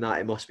gym and that,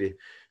 it must be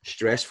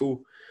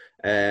stressful.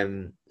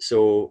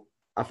 So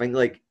I think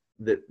like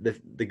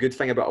the good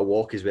thing about a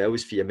walk as well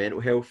is for your mental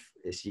health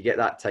is you get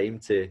that time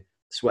to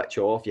switch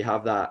off. You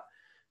have that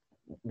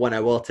 1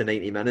 hour to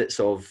 90 minutes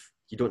of,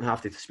 you don't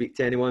have to speak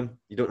to anyone.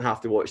 You don't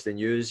have to watch the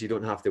news. You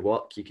don't have to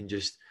work. You can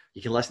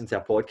listen to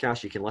a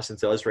podcast. You can listen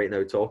to us right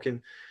now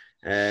talking.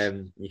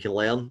 You can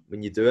learn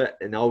when you do it.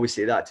 And I always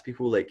say that to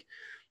people, like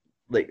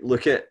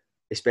look at,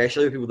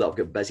 especially people that have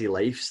got busy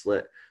lives,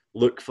 like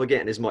look for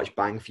getting as much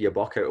bang for your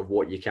buck out of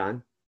what you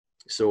can.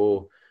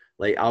 So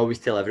like I always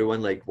tell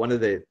everyone, like one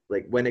of the,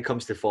 like when it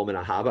comes to forming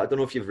a habit, I don't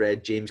know if you've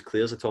read James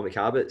Clear's Atomic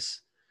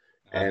Habits.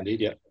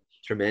 indeed, yeah.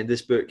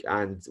 Tremendous book,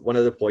 and one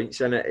of the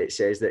points in it, it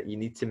says that you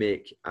need to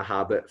make a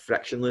habit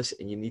frictionless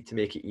and you need to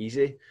make it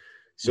easy.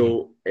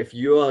 So if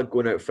you are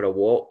going out for a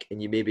walk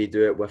and you maybe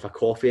do it with a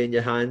coffee in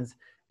your hand,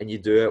 and you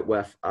do it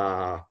with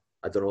I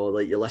don't know,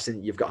 like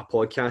you've got a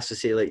podcast, so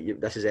say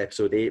like this is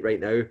episode 8 right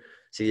now,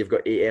 so you've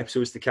got 8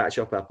 episodes to catch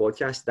up on a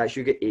podcast, that's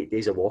you get 8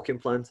 days of walking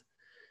planned.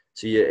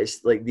 So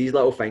it's like these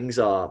little things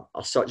are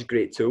such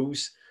great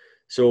tools.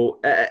 So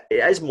it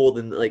is more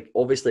than, like,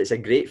 obviously it's a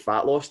great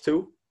fat loss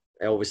tool.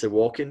 Obviously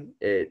walking,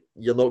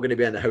 you're not going to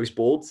be in the house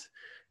bored,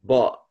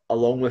 but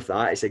along with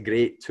that, it's a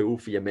great tool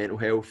for your mental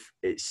health.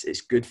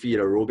 It's good for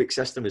your aerobic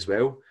system as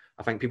well.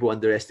 I think people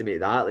underestimate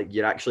that. Like,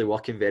 you're actually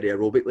working very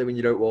aerobically when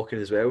you're out walking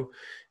as well.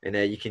 And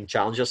you can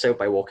challenge yourself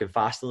by walking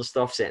faster and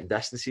stuff, setting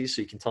distances,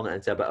 so you can turn it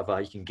into a bit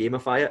of you can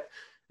gamify it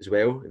as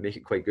well and make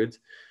it quite good.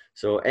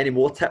 So any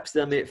more tips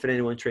there, mate, for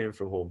anyone training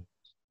from home?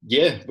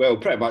 Yeah, well,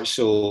 pretty much.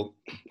 So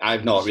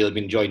I've not really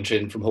been enjoying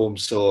training from home,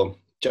 so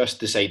just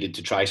decided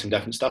to try some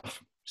different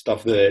stuff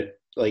that,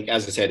 like,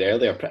 as I said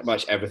earlier, pretty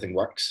much everything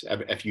works.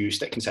 If you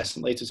stick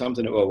consistently to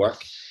something, it will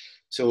work.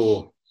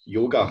 So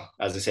yoga,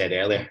 as I said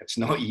earlier, it's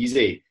not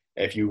easy.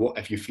 If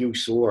you feel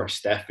sore,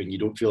 stiff, and you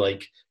don't feel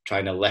like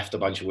trying to lift a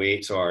bunch of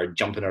weights or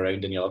jumping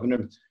around in your living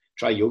room,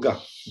 try yoga.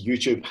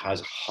 YouTube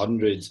has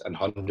hundreds and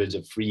hundreds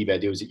of free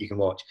videos that you can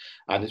watch,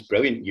 and it's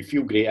brilliant. You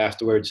feel great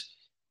afterwards.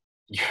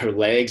 Your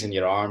legs and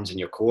your arms and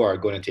your core are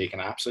going to take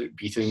an absolute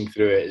beating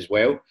through it as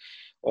well.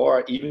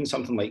 Or even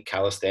something like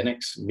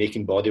calisthenics,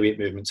 making bodyweight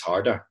movements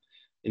harder.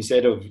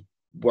 Instead of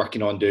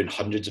working on doing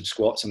hundreds of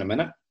squats in a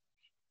minute,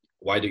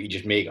 why don't you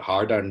just make it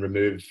harder and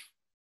remove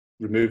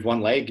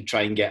one leg,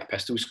 try and get a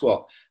pistol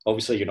squat?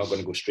 Obviously, you're not going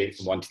to go straight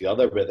from one to the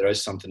other, but there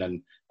is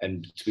something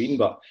in between.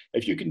 But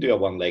if you can do a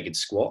one-legged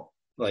squat,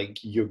 like,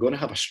 you're going to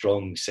have a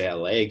strong set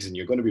of legs and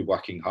you're going to be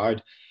working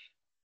hard.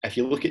 If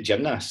you look at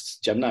gymnasts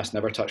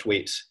never touch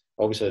weights.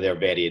 Obviously, they're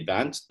very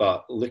advanced,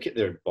 but look at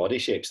their body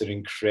shapes. They're in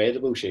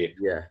incredible shape.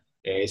 Yeah.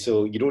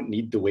 So you don't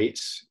need the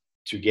weights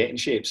to get in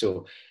shape.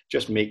 So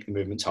just make the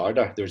movements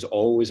harder. There's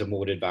always a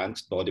more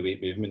advanced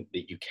bodyweight movement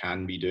that you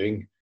can be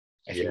doing.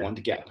 If you want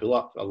to get a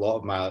pull-up, a lot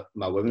of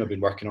my women have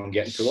been working on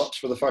getting pull-ups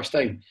for the first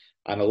time,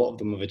 and a lot of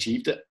them have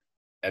achieved it.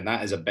 And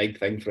that is a big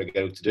thing for a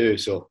girl to do.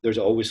 So there's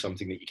always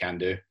something that you can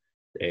do.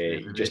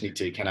 You just need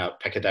to kind of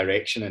pick a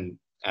direction and,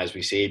 as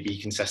we say,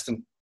 be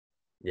consistent.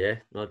 Yeah,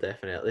 no,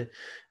 definitely.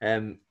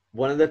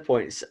 One of the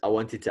points I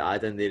wanted to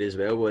add in there as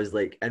well was,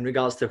 like, in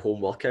regards to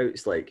home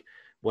workouts, like,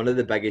 one of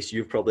the biggest,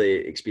 you've probably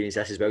experienced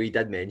this as well, you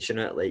did mention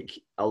it, like,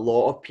 a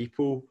lot of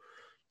people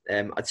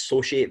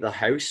associate their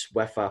house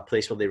with a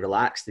place where they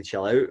relax, they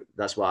chill out.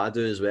 That's what I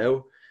do as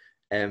well.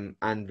 And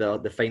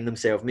they find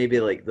themselves,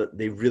 maybe like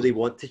they really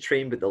want to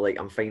train, but they're like,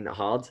 I'm finding it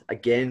hard.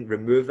 Again,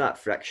 remove that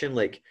friction.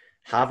 Like,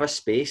 have a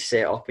space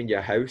set up in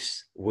your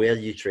house where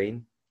you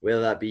train,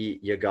 whether that be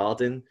your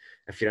garden.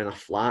 If you're in a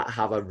flat,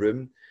 have a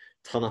room,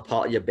 turn a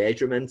part of your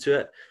bedroom into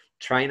it.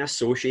 Try and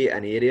associate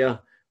an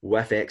area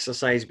with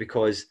exercise,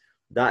 because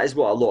that is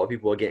what a lot of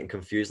people are getting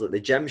confused. Like, the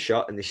gym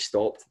shut and they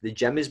stopped. The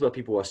gym is where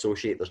people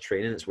associate their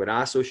training. It's where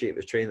I associate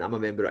with training. I'm a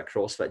member at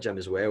CrossFit gym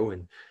as well,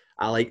 and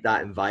I like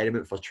that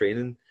environment for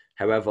training.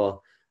 However,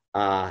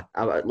 I'm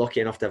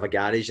lucky enough to have a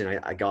garage and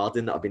a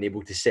garden that I've been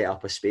able to set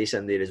up a space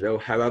in there as well.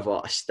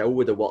 However, I still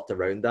would have worked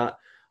around that.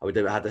 I would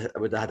have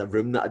had a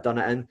room that I'd done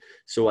it in.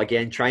 So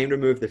again, try and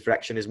remove the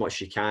friction as much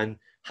as you can.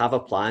 Have a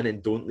plan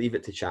and don't leave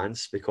it to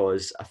chance,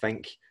 because I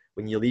think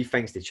when you leave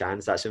things to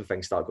chance, that's when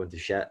things start going to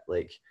shit.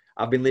 Like,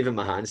 I've been leaving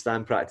my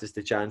handstand practice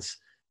to chance,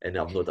 and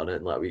I've not done it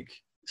in like a week.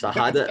 So I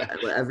had it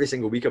like, every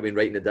single week. I've been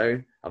writing it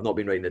down. I've not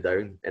been writing it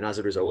down, and as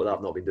a result of that,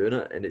 I've not been doing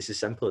it. And it's as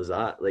simple as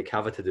that. Like,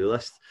 have a to-do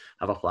list,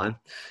 have a plan.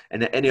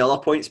 And any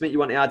other points, mate, you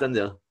want to add in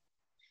there?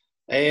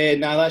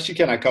 Nah, that should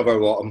kind of cover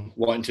what I'm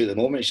wanting to at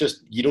the moment. It's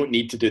just you don't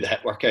need to do the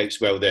HIIT workouts,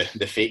 well, the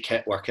fake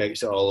HIIT workouts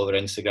that are all over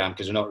Instagram,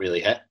 because they're not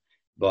really HIIT.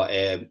 But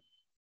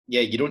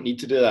yeah, you don't need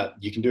to do that.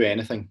 You can do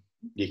anything.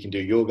 You can do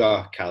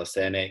yoga,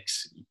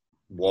 calisthenics,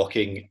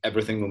 walking.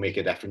 Everything will make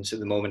a difference at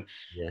the moment.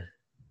 Yeah.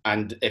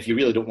 And if you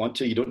really don't want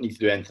to, you don't need to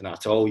do anything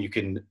at all. You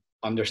can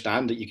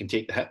understand that you can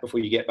take the hit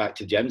before you get back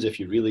to gyms if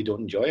you really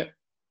don't enjoy it.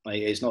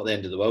 Like, it's not the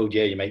end of the world.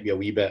 Yeah, you might be a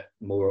wee bit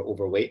more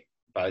overweight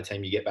by the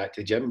time you get back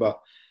to the gym, but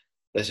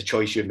that's a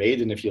choice you've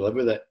made, and if you live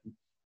with it,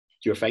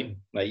 you're fine.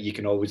 Like, you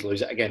can always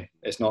lose it again.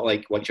 It's not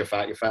like once you're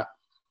fat, you're fat.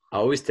 I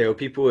always tell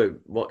people it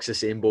works the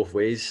same both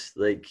ways.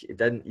 Like, you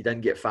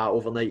didn't get fat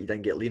overnight, you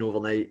didn't get lean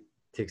overnight.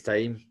 It takes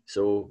time,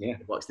 so Yeah.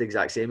 it works the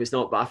exact same. It's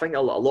not, but I think a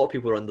lot of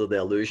people are under the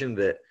illusion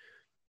that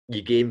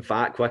you gain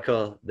fat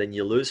quicker than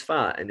you lose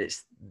fat, and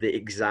it's the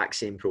exact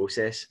same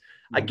process.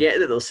 I get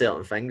that there's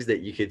certain things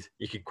that you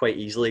could quite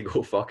easily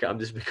go, fuck it, I'm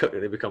just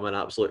going to become an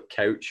absolute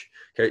couch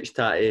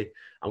tatty.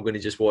 I'm going to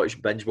just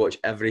binge watch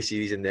every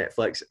series in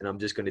Netflix, and I'm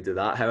just going to do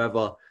that.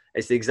 However,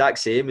 it's the exact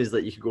same as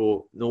that you could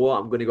go, you know what,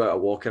 I'm going to go out a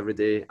walk every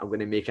day. I'm going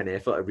to make an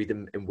effort of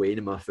reading and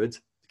weighing my food.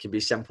 It can be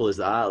simple as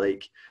that.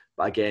 Like,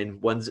 but again,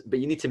 but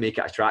you need to make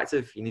it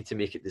attractive. You need to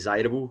make it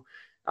desirable.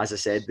 As I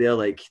said there,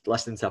 like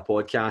listening to a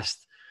podcast,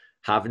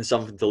 having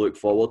something to look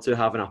forward to,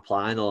 having a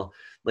plan, or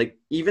like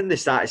even the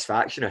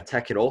satisfaction of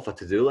ticking off a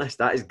to-do list.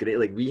 That is great.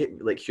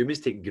 Like humans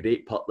take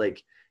great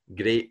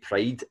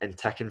pride in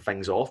ticking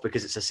things off,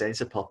 because it's a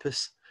sense of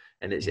purpose,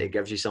 and it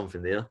gives you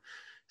something there.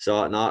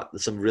 So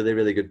there's some really,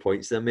 really good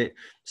points there, mate.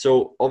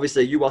 So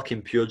obviously you work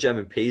in Pure Gym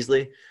in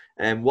Paisley,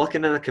 and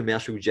working in a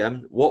commercial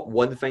gym, what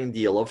one thing do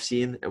you love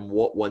seeing, and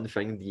what one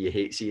thing do you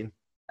hate seeing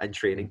in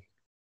training?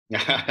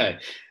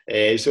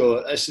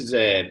 So this is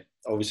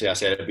obviously, I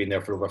said I've been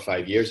there for over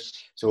 5 years.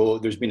 So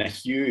there's been a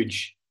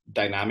huge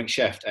dynamic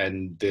shift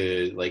in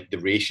the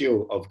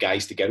ratio of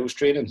guys to girls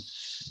training.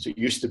 So it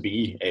used to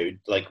be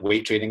like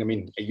weight training. I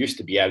mean, it used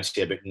to be, I would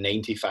say, about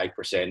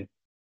 95%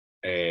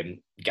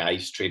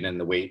 guys training in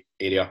the weight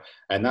area,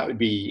 and that would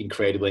be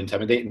incredibly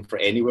intimidating for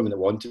any women that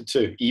wanted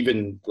to.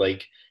 Even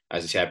like,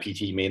 as I say, a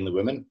PT mainly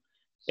women,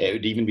 it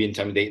would even be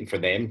intimidating for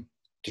them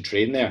to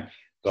train there.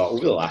 But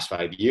over the last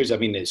 5 years, I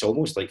mean, it's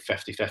almost like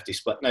 50-50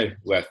 split now,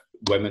 with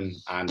women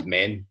and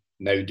men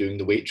now doing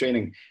the weight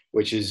training,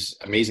 which is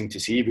amazing to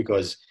see,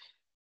 because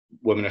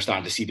women are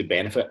starting to see the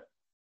benefit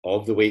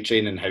of the weight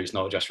training, how it's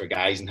not just for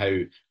guys, and how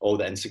all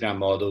the Instagram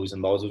models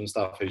and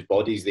stuff, whose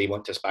bodies they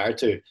want to aspire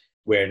to,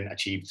 weren't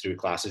achieved through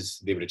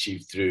classes. They were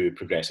achieved through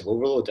progressive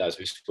overload, as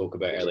we spoke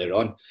about earlier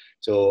on.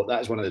 So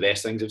that's one of the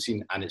best things I've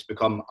seen, and it's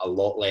become a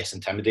lot less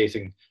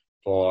intimidating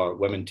for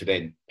women to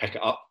then pick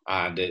it up.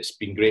 And it's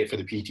been great for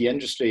the PT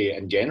industry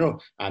in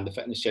general, and the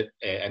fitness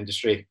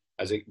industry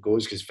as it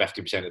goes, because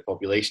 50% of the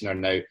population are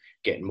now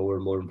getting more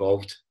and more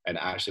involved in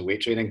actually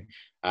weight training.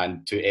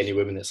 And to any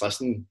women that's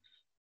listening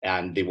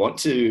and they want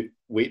to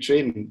weight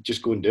train,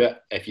 just go and do it.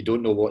 If you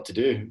don't know what to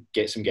do,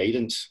 get some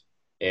guidance,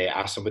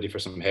 ask somebody for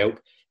some help.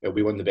 It'll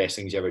be one of the best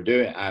things you ever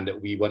do, and it'll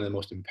be one of the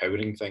most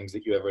empowering things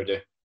that you ever do.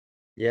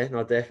 Yeah,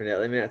 no,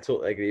 definitely, mate. I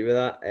totally agree with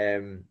that.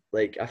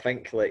 Like, I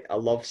think, like, I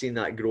love seeing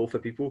that growth for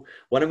people.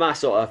 One of my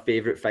sort of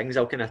favorite things,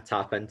 I'll kind of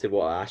tap into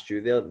what I asked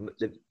you there.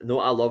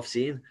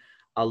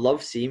 I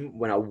love seeing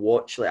when I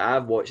watch, like,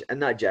 I've watched in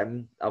that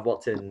gym. I've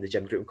worked in the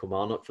gym group in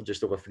Kilmarnock for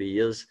just over 3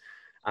 years,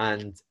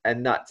 and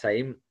in that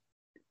time,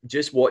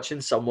 just watching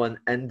someone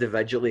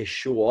individually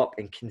show up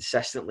and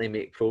consistently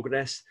make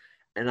progress,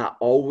 and I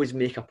always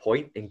make a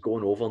point in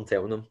going over and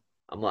telling them.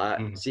 I'm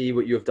like, see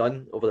what you've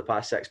done over the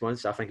past 6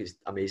 months. I think it's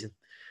amazing.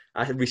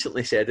 I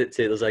recently said it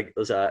to,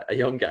 there's a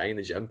young guy in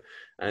the gym,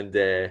 and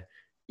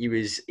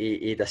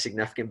he had a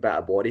significant bit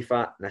of body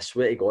fat, and I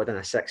swear to God, in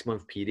a 6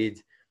 month period,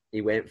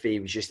 he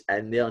was just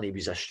in there, and he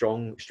was a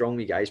strong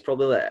wee guy. He's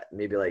probably like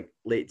maybe like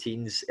late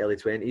teens, early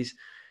 20s.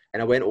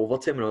 And I went over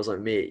to him and I was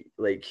like, mate,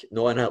 like,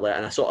 no, and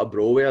I sort of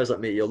bro way, I was like,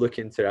 mate, you're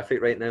looking terrific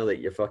right now.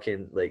 Like, you're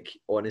fucking, like,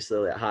 honestly,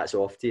 like, hats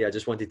off to you. I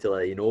just wanted to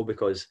let you know,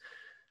 because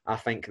I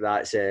think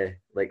that's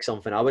like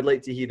something I would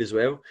like to hear as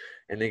well.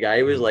 And the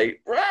guy was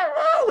like, rah,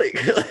 rah, like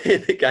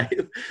the guy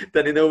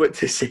didn't know what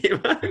to say,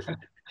 man.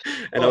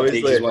 And Well, I was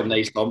it takes like, one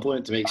nice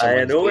compliment to make I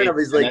someone's know, day, and I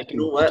was and like, that you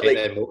know can what, get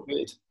like, them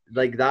motivated.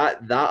 like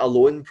that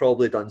alone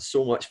probably done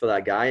so much for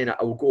that guy, and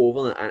I will go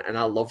over and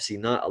I love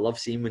seeing that. I love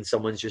seeing when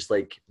someone's just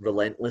like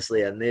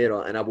relentlessly in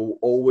there, and I will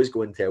always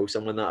go and tell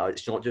someone that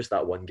it's not just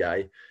that one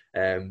guy.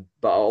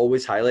 But I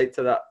always highlight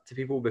to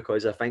people,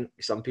 because I think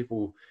some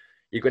people,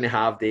 you're going to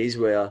have days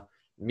where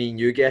me and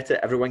you get it,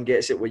 everyone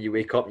gets it, where you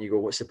wake up and you go,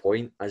 what's the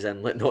point? As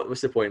in, like, not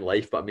what's the point in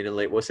life, but I mean,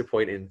 like, what's the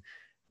point in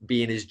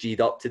being as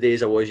G'd up today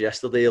as I was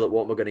yesterday. Like,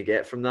 what am I going to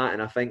get from that?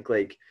 And I think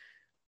like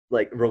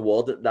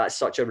reward, that's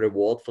such a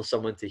reward for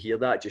someone to hear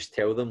that. Just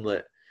tell them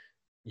that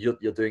you're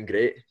doing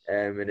great,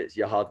 and it's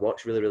your hard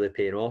work's really, really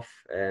paying off.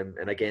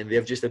 And again,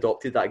 they've just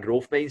adopted that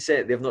growth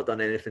mindset. They've not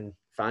done anything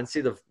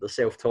fancy. They're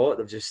self-taught.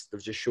 They've just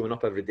shown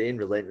up every day and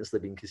relentlessly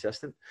been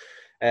consistent.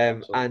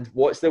 And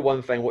what's the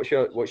one thing? What's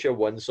your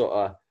one sort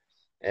of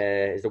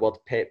is the word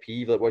pet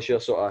peeve? Like, what's your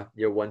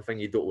one thing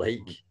you don't like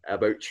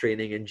about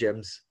training in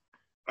gyms?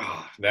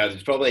 Oh,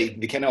 there's probably,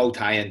 they kind of all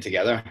tie in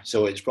together.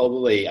 So it's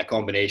probably a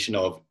combination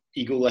of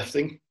ego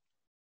lifting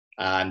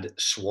and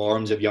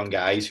swarms of young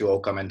guys who all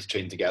come in to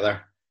train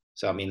together.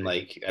 So I mean,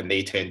 like, and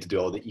they tend to do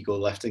all the ego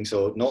lifting.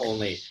 So not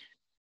only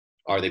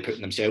are they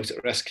putting themselves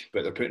at risk,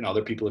 but they're putting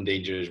other people in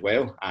danger as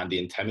well. And they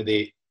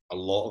intimidate a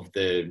lot of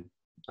the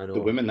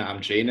women that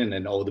I'm training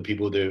and all the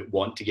people that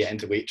want to get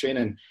into weight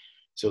training.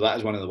 So that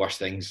is one of the worst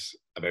things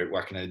about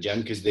working in a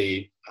gym, because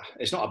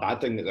it's not a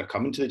bad thing that they're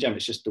coming to the gym.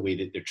 It's just the way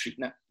that they're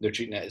treating it. They're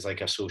treating it as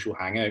like a social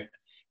hangout,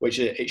 which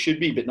it should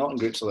be, but not in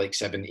groups of like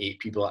 7, 8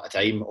 people at a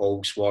time,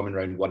 all swarming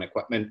around one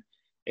equipment,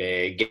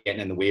 getting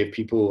in the way of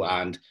people.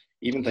 And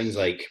even things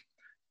like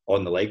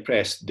on the leg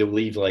press, they'll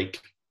leave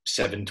like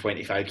 7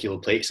 25-kilo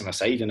plates on a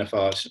side. And if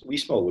a wee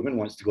small woman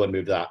wants to go and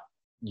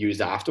use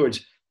that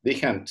afterwards, they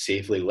can't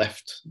safely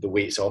lift the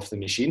weights off the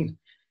machine.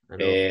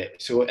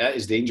 So it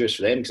is dangerous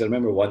for them, because I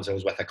remember once I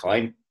was with a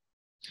client,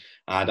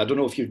 and I don't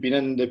know if you've been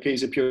in the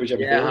Pays of Pure gym.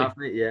 Yeah, I have,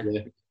 mate, yeah.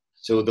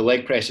 So the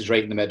leg press is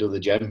right in the middle of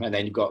the gym, and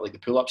then you've got like the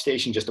pull-up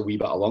station just a wee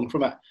bit along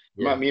from it.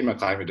 Yeah. Me and my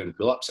client were doing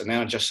pull-ups, and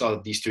then I just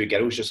saw these 2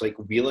 girls just like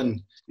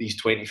wheeling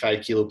these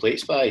 25-kilo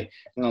plates by.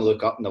 And I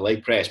look up, and the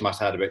leg press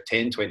must have had about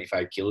 10,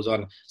 25 kilos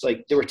on. It's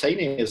like they were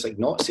tiny. It's like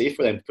not safe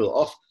for them to pull it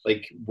off.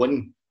 Like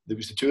there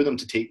was the 2 of them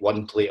to take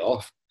 1 plate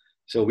off.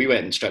 So we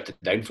went and stripped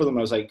it down for them.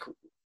 I was like,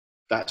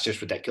 that's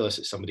just ridiculous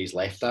that somebody's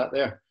left that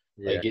there.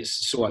 Yeah. Like,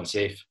 it's so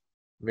unsafe.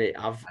 Mate,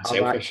 I've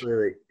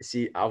actually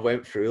I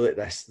went through like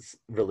this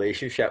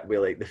relationship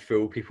where like the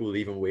full people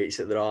leaving weights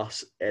at their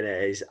arse, and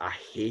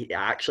it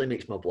actually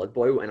makes my blood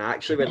boil. And I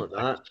actually went like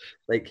that.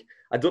 Like,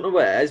 I don't know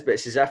what it is, but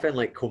it's as if in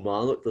like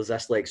Kilmarnock there's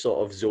this like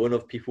sort of zone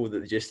of people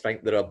that just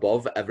think they're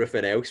above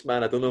everything else,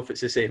 man. I don't know if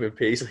it's the same in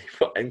Paisley,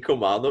 but in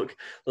Kilmarnock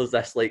there's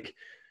this like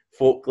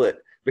folk that,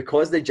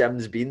 because the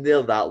gym's been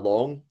there that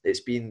long,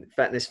 it's been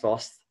fitness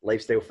first,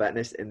 lifestyle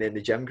fitness, and then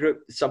the gym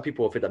group. Some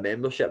people have had a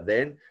membership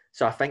then.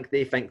 So I think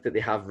they think that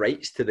they have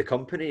rights to the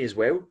company as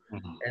well.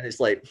 Mm-hmm. And it's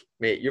like,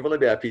 mate, you've only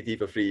been a PT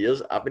for 3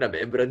 years. I've been a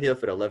member in here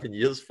for 11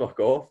 years. Fuck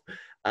off.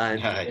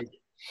 And like,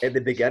 at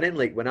the beginning,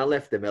 like when I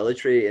left the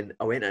military and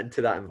I went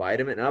into that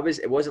environment, and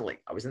it wasn't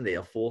like I was in the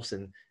Air Force,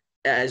 and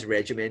it is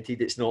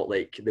regimented. It's not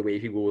like the way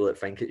people will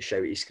think it's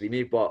shouty,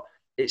 screamy, but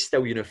it's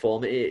still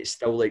uniformity. It's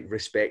still like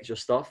respect your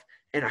stuff.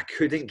 And I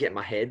couldn't get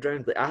my head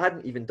around. Like, I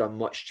hadn't even done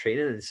much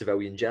training in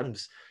civilian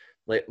gyms.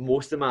 Like,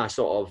 most of my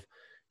sort of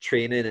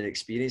training and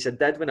experience I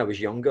did when I was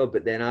younger,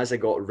 but then as I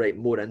got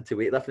more into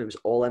weightlifting, it was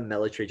all in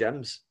military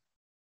gyms.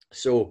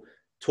 So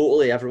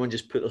totally everyone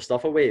just put their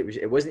stuff away.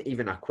 It wasn't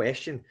even a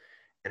question.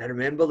 And I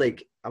remember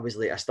like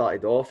I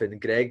started off,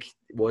 and Greg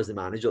was the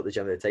manager at the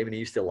gym at the time, and he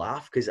used to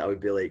laugh because I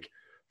would be like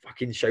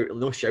fucking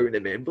shouting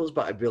at members,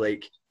 but I'd be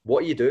like,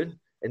 what are you doing?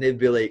 And they'd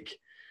be like,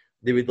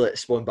 they would like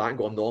spawn back and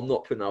go, no, I'm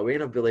not putting that away.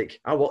 And I'd be like,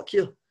 I work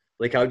here.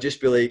 Like, I would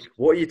just be like,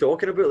 what are you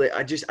talking about? Like,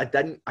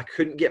 I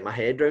couldn't get my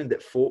head around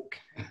that folk.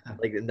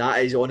 Like, and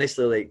that is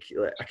honestly like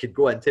I could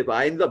go into it, but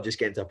I ended up just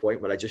getting to a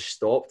point where I just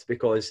stopped,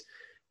 because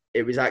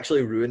it was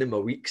actually ruining my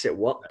weeks at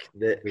work.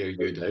 That wear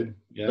you down.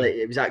 Yeah. Like,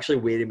 it was actually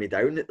wearing me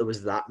down that there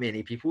was that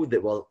many people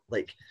that were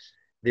like,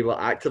 they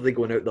were actively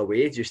going out their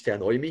way just to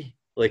annoy me.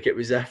 Like, it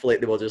was if like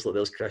they were just like,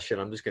 there's Christian,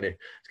 I'm just gonna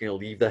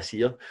leave this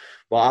here.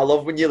 But I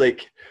love when you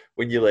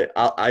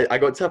I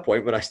got to a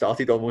point where I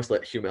started almost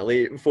like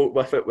humiliating folk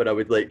with it, where I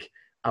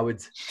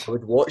would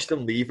watch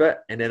them leave it,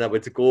 and then I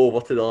would go over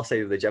to the other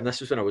side of the gym.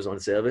 This was when I was on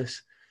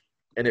service,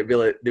 and it'd be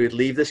like they would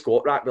leave the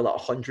squat rack with like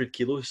 100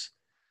 kilos,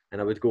 and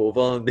I would go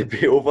over, and they'd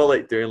be over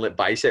like doing like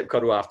bicep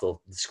curl after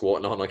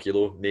squatting 100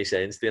 kilo, no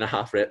sense, doing a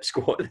half rep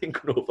squat, and then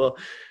going over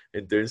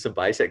and doing some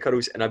bicep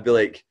curls, and I'd be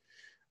like,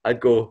 I'd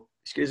go,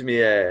 excuse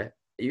me,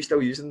 are you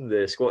still using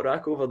the squat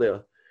rack over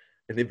there?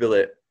 And they'd be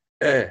like,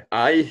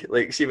 aye,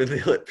 like, see when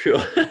they like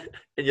pure,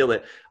 and you're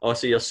like, oh,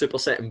 so you're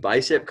supersetting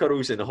bicep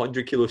curls and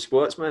 100 kilo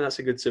squats, man, that's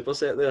a good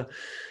superset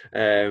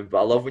there. But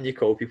I love when you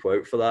call people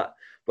out for that.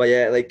 But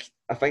yeah, like,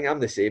 I think I'm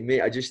the same,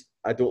 mate.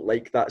 I don't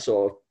like that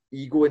sort of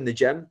ego in the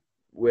gym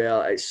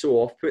where it's so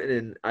off-putting,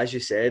 and as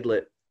you said,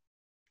 like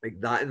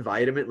that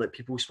environment, like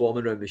people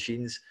swarming around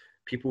machines,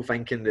 people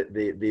thinking that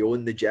they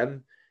own the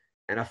gym.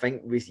 And I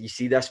think you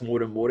see this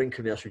more and more in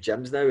commercial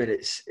gyms now, and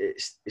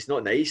it's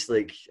not nice.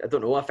 Like, I don't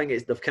know, I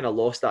think they've kind of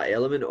lost that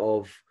element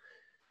of,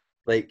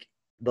 like,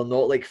 they're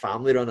not like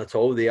family run at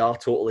all. They are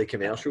totally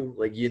commercial.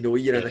 Like, you're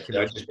in a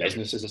commercial just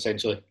businesses,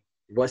 essentially.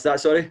 What's that,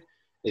 sorry?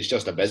 It's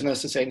just a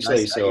business,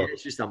 essentially. So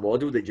it's just a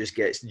model that just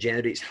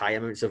generates high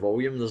amounts of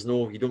volume.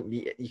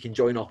 You can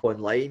join up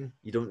online.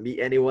 You don't meet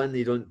anyone.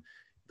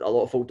 A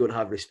lot of folk don't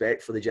have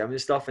respect for the gym and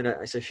stuff, and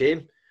it's a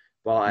shame.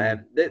 But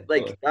like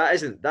Totally. that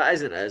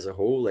isn't it as a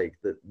whole. Like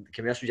the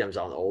commercial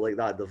gyms aren't all like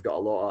that. They've got a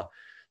lot of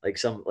like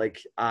some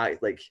like I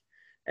like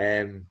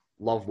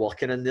love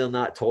working in there and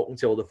that, talking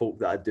to all the folk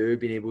that I do,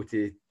 being able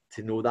to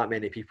know that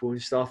many people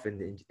and stuff,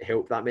 and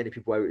help that many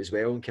people out as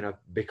well, and kind of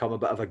become a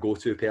bit of a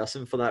go-to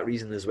person for that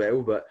reason as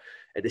well. But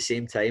at the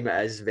same time,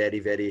 it is very,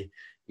 very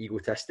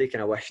egotistic,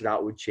 and I wish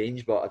that would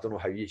change, but I don't know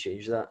how you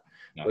change that.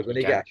 No, They're going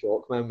you to get can't. a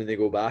shock, man, when they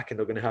go back, and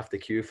they're going to have to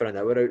queue for an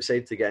hour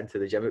outside to get into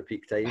the gym at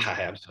peak time.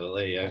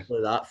 Absolutely, yeah.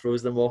 Hopefully that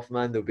throws them off,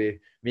 man. They'll be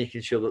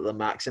making sure that they're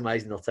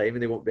maximising their time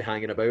and they won't be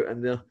hanging about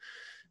in there.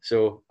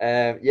 So,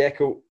 yeah,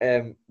 cool.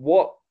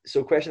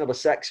 So question number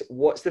 6,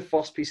 what's the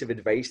first piece of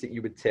advice that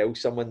you would tell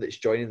someone that's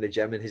joining the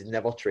gym and has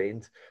never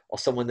trained, or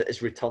someone that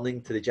is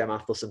returning to the gym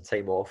after some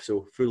time off?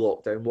 So through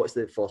lockdown, what's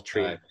the first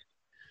training?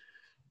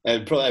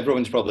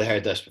 Everyone's probably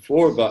heard this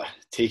before, but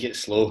take it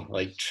slow.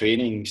 Like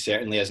training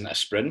certainly isn't a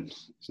sprint.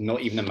 It's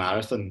not even a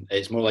marathon.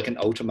 It's more like an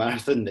ultra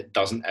marathon that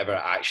doesn't ever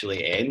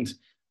actually end.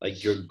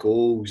 Like your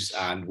goals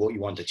and what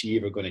you want to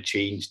achieve are going to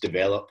change,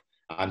 develop,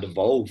 and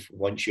evolve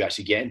once you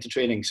actually get into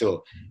training.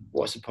 So,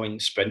 what's the point in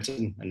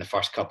sprinting in the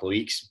first couple of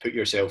weeks? Put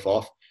yourself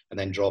off and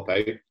then drop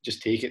out.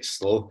 Just take it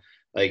slow.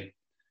 Like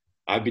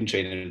I've been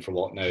training for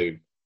what now,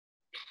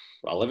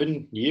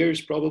 11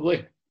 years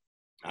probably.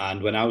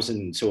 And when I was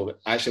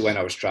when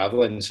I was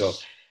traveling, so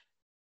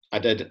I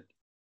did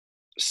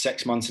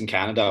 6 months in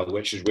Canada,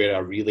 which is where I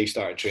really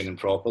started training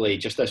properly.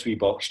 Just this wee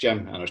box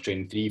gym, and I was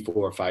training 3,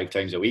 4, 5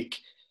 times a week.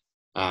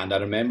 And I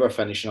remember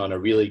finishing on a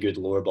really good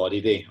lower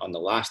body day on the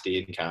last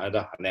day in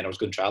Canada, and then I was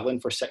going traveling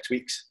for 6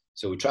 weeks.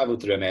 So we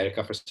traveled through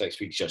America for 6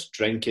 weeks, just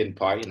drinking,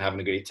 partying, having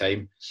a great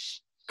time.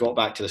 Got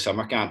back to the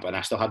summer camp, and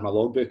I still had my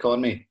logbook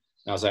on me. And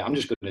I was like, I'm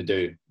just going to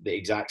do the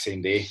exact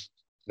same day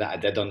that I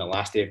did on the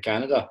last day of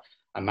Canada.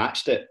 I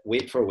matched it,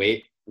 weight for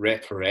weight,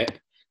 rep for rep,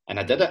 and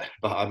I did it.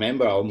 But I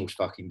remember I almost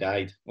fucking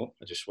died. Oh,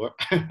 I just swore.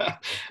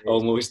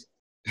 almost,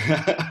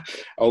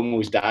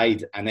 almost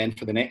died. And then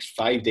for the next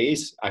 5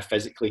 days, I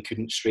physically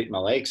couldn't straighten my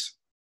legs.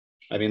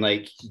 I mean,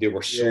 like they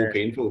were so Yeah,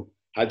 painful.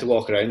 I had to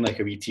walk around like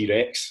a wee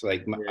T-Rex.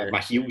 Like yeah,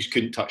 my heels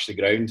couldn't touch the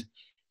ground.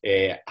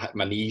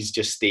 My knees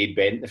just stayed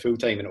bent the full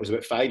time, and it was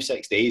about 5,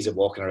 6 days of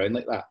walking around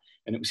like that,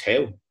 and it was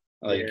hell.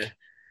 Like, yeah.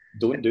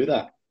 don't do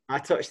that. I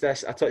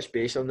touched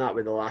base on that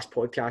with the last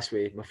podcast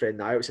with my friend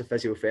Niall, it's a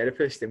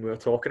physiotherapist, and we were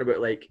talking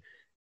about like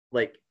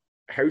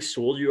how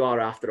sore you are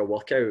after a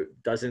workout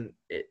doesn't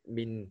it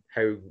mean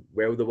how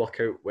well the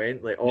workout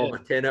went. Like, oh, Yeah, I'm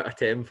a 10 out of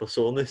 10 for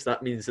soreness,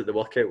 that means that the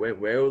workout went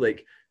well.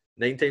 Like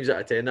 9 times out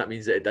of 10, that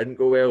means that it didn't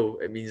go well.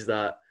 It means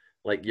that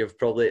like you've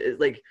probably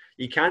like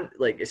you can't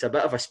like it's a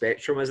bit of a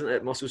spectrum, isn't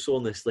it? Muscle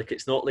soreness. Like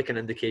it's not like an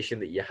indication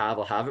that you have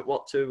or haven't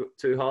worked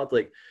too hard.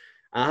 Like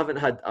I've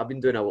been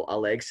doing a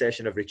leg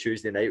session every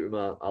Tuesday night with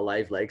a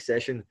live leg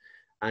session.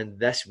 And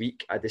this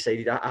week I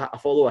decided I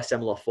follow a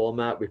similar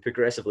format. We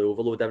progressively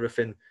overload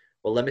everything.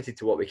 We're limited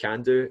to what we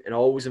can do. And I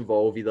always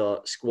involve either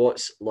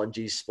squats,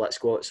 lunges, split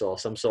squats, or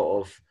some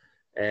sort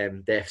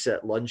of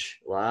deficit lunge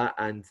like that.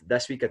 And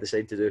this week I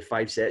decided to do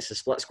 5 sets of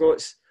split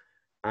squats.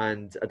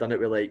 And I done it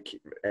with like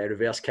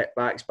reverse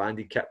kickbacks,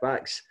 banded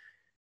kickbacks,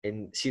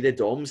 and see the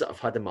DOMs that I've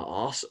had in my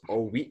arse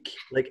all week.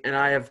 Like, and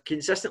I have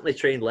consistently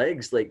trained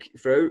legs like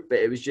throughout, but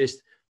it was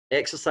just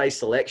exercise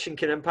selection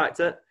can impact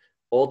it,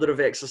 order of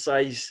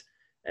exercise,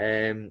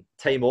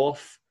 time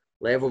off,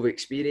 level of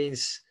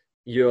experience,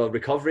 your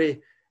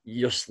recovery,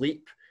 your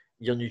sleep,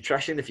 your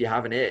nutrition. If you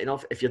haven't ate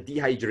enough, if you're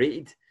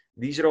dehydrated,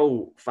 these are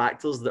all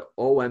factors that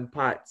all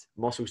impact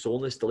muscle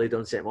soreness, delayed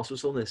onset muscle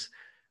soreness.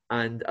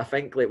 And I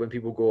think like when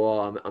people go,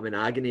 "Oh, I'm in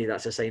agony,"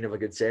 that's a sign of a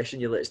good session.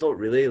 You're like, it's not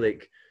really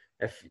like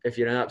if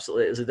you're in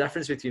absolutely. There's a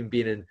difference between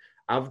being in.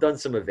 I've done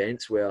some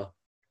events where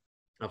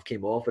I've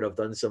came off, and I've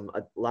done some.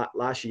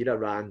 Last year I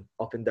ran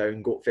up and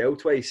down Goat Fell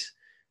twice,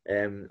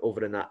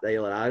 over in that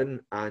Isle of Arran,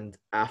 and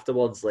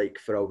afterwards, like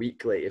for a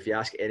week, like if you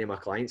ask any of my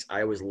clients,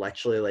 I was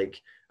literally like,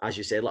 as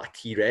you said, like a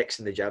T-Rex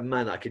in the gym,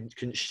 man. I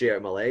couldn't straight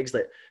out my legs,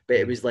 like, but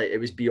it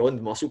was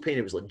beyond muscle pain.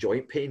 It was like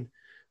joint pain.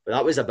 But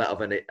that was a bit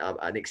of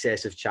an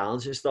excessive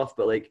challenge and stuff.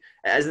 But like,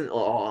 it isn't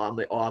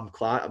like, I'm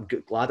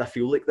glad I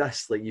feel like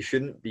this. Like, you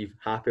shouldn't be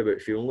happy about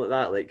feeling like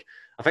that. Like,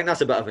 I think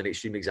that's a bit of an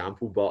extreme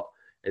example, but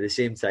at the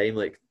same time,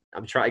 like,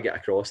 I'm trying to get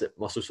across that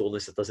muscle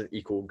soreness that doesn't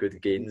equal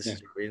good gains. yeah.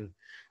 I mean,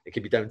 it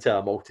could be down to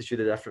a multitude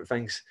of different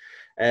things.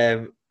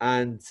 Yeah,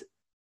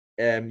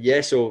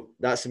 so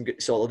that's some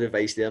good solid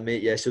advice there,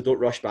 mate. Yeah, so don't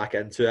rush back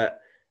into it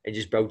and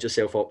just build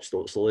yourself up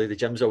slowly. The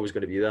gym's always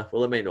going to be there.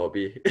 Well, it might not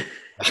be.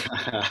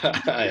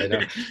 I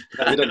know.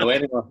 We don't know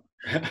anymore.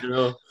 You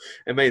know,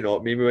 it might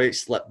not. Maybe we might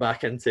slip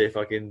back into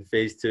fucking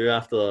phase 2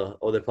 after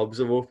all the pubs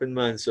have opened,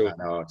 man. I So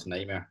know, it's a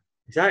nightmare.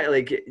 exactly,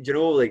 like, do you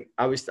know, like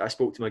I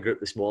spoke to my group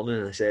this morning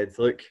and I said,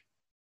 look,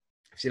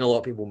 I've seen a lot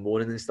of people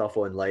moaning and stuff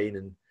online,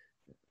 and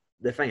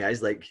the thing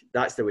is, like,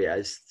 that's the way it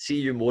is. See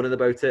you moaning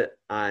about it,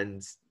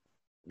 and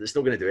it's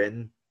not going to do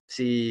anything.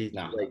 See,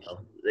 No,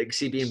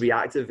 see being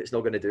reactive, it's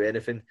not going to do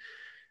anything.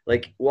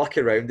 Like, work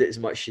around it as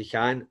much as you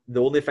can.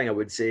 The only thing I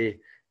would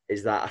say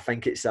is that I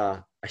think it's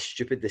a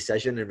stupid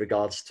decision in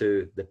regards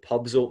to the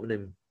pubs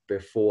opening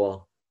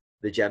before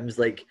the gyms.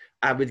 Like,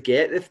 I would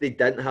get if they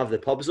didn't have the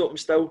pubs open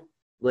still,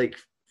 like,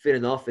 fair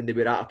enough, and they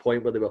were at a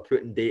point where they were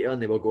putting data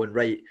and they were going,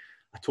 right,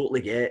 I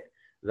totally get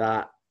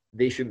that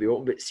they shouldn't be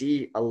open, but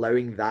see,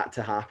 allowing that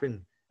to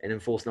happen and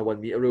enforcing a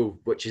 1 meter rule,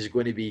 which is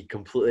going to be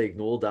completely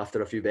ignored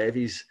after a few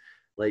bevies,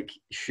 like,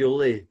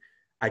 surely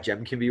a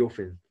gym can be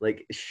open.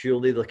 Like,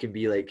 surely there can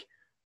be, like,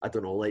 I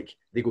don't know, like,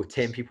 they go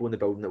 10 people in the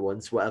building at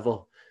once, whatever.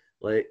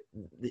 Like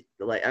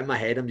in my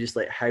head, I'm just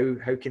like, how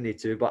can they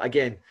do? But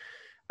again,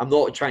 I'm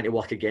not trying to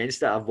work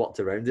against it. I've worked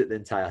around it the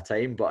entire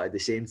time, but at the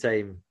same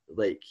time,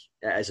 like,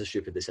 it is a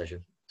stupid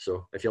decision.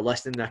 So if you're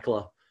listening,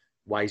 Nicola,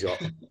 wise up.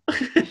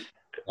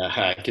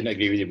 I couldn't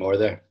agree with you more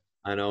there.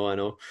 I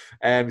know.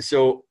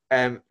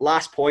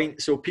 Last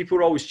point. So people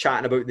are always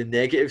chatting about the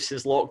negatives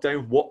since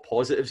lockdown. What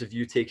positives have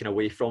you taken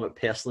away from it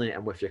personally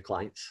and with your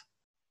clients?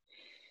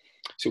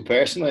 So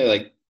personally,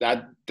 like,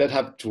 I did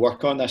have to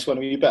work on this one a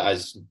wee bit,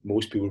 as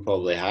most people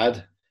probably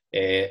had.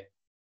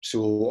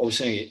 So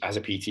obviously, as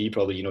a PT,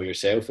 probably you know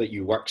yourself that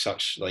you work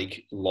such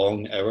like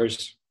long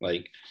hours.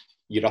 Like,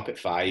 you're up at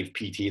 5,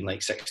 PT in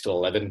like 6 to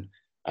 11.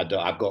 I've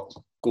got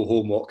go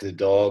home, walk the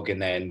dog,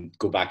 and then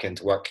go back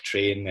into work,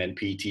 train, and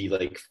PT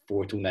like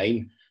 4 to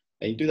 9.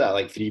 And you do that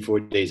like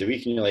 3-4 days a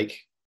week, and you're like,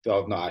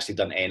 oh, I've not actually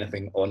done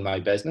anything on my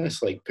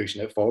business, like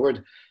pushing it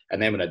forward.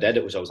 And then when I did,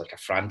 it was always like a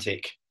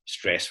frantic,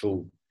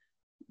 stressful,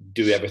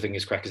 do everything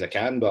as quick as I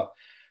can. But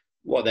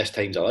what this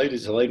time's allowed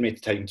is allowed me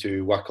time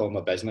to work on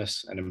my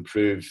business and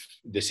improve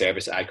the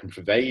service that I can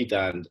provide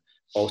and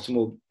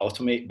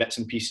automate bits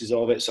and pieces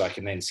of it so I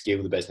can then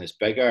scale the business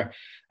bigger.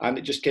 And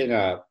it just kind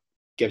of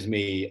gives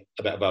me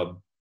a bit of a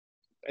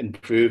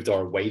improved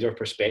or wider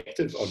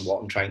perspective on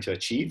what I'm trying to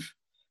achieve.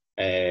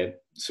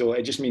 So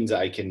it just means that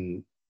I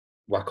can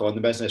work on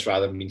the business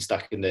rather than being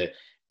stuck in the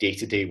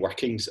day-to-day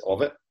workings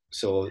of it.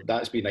 So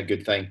that's been a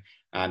good thing.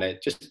 And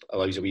it just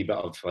allows a wee bit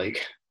of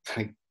like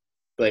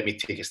let me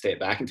take a step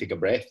back and take a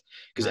breath,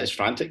 because it's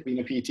frantic being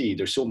a PT.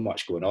 There's so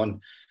much going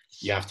on.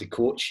 You have to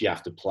coach, you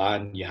have to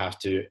plan, you have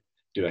to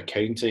do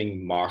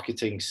accounting,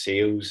 marketing,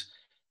 sales.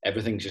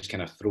 Everything's just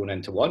kind of thrown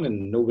into one,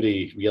 and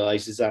nobody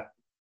realizes that.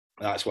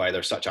 That's why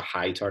there's such a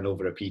high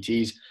turnover of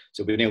PTs.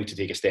 So being able to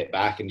take a step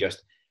back and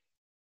just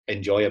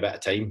enjoy a bit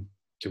of time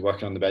to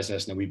working on the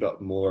business and a wee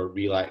bit more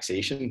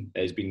relaxation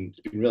has been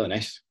really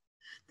nice.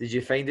 Did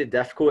you find it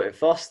difficult at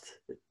first?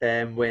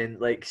 When,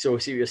 like, so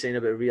see what you're saying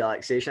about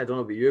relaxation. I don't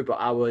know about you, but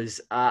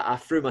I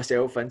threw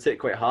myself into it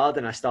quite hard,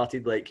 and I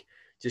started like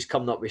just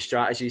coming up with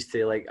strategies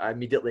to, like, I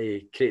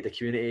immediately created a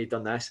community,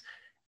 done this,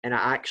 and I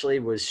actually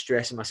was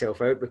stressing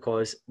myself out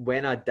because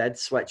when I did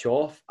switch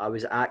off, I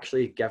was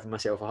actually giving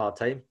myself a hard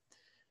time,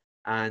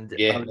 and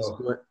I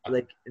was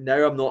like,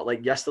 now I'm not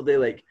like yesterday.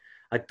 Like,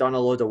 I'd done a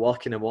load of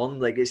work in the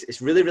morning. Like,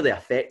 it's really really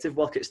effective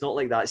work. It's not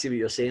like that. See what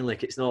you're saying?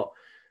 Like, it's not.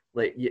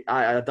 Like,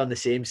 I've done the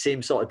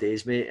same sort of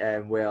days, mate,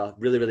 where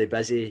really, really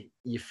busy.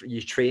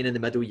 You train in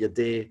the middle of your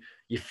day.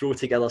 You throw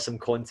together some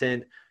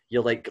content.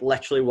 You're like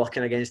literally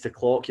working against the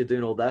clock. You're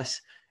doing all this.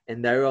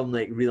 And now I'm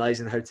like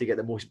realizing how to get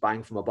the most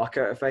bang for my buck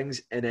out of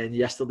things. And then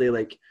yesterday,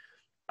 like,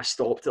 I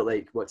stopped at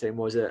like, what time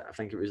was it? I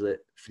think it was like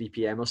 3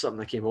 p.m. or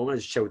something. I came home and I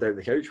just chilled out on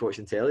the couch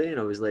watching telly.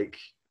 And I was like,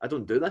 I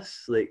don't do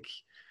this. Like,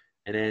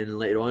 and then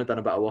later on, I've done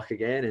a bit of work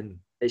again. And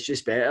it's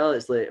just better.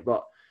 It's like,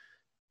 but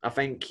I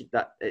think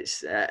that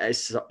it's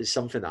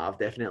something that I've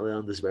definitely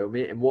learned as well,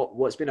 mate. And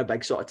what's been a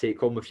big sort of take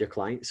home with your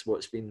clients?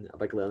 What's been a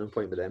big learning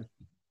point with them?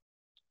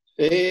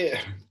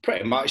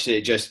 Pretty much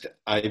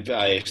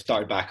I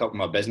started back up with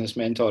my business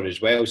mentor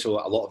as well. So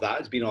a lot of that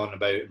has been on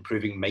about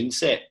improving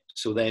mindset.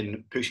 So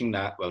then pushing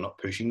that, well, not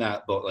pushing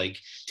that, but like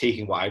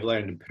taking what I've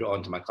learned and put it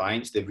on to my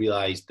clients. They've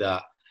realized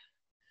that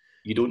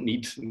you don't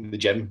need the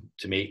gym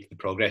to make the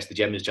progress. The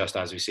gym is just,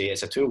 as we say,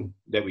 it's a tool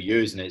that we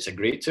use, and it's a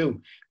great tool,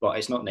 but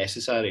it's not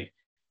necessary.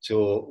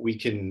 So we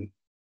can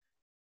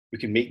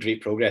make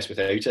great progress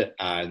without it,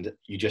 and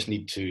you just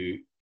need to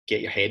get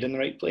your head in the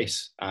right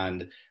place.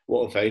 And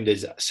what I've found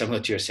is,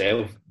 similar to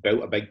yourself,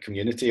 built a big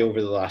community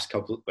over the last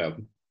couple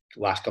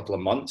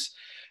of months.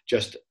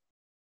 Just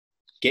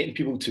getting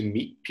people to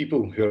meet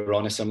people who are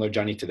on a similar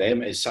journey to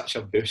them is such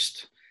a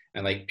boost,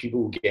 and like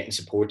people getting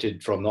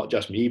supported from not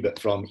just me but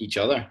from each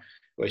other,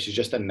 which is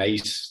just a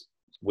nice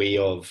way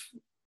of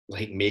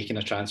like making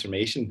a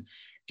transformation.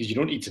 Because you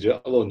don't need to do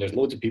it alone. There's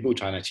loads of people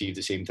trying to achieve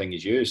the same thing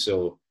as you.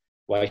 So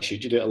why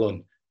should you do it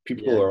alone?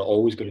 People are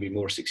always going to be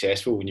more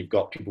successful when you've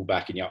got people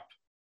backing you up.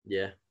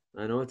 Yeah,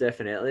 I know,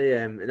 definitely.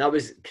 And that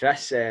was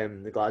Chris,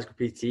 the Glasgow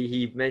PT.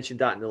 He mentioned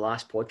that in the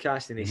last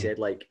podcast, and he said,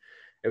 like,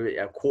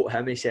 I quote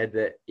him, he said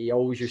that he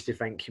always used to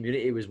think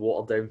community was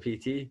watered down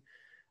PT.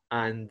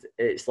 And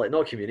it's like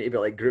not community,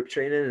 but like group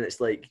training. And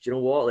it's like, do you know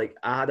what? Like,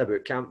 I had a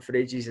boot camp for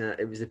ages, and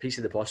it was the piece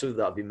of the puzzle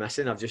that I've been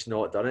missing. I've just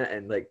not done it.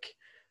 And like,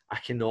 I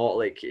cannot,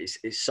 like,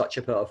 it's such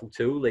a powerful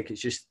tool. Like,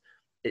 it's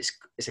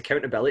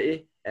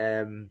accountability.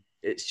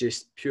 It's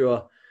just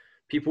pure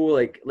people.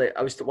 Like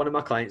one of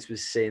my clients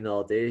was saying the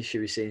other day, she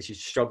was saying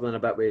she's struggling a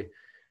bit with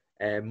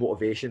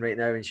motivation right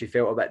now, and she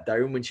felt a bit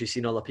down when she's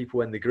seen other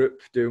people in the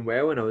group doing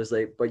well. And I was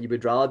like, but you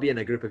would rather be in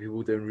a group of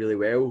people doing really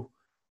well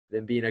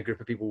than be in a group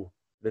of people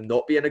than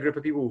not be in a group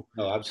of people.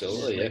 No,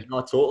 absolutely, yeah. Like,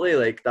 no, totally.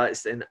 Like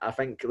that's, and I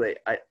think like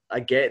I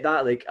get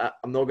that. Like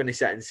I'm not going to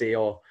sit and say,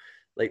 oh,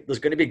 like there's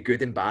going to be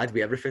good and bad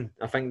with everything.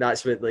 I think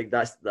that's what like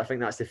I think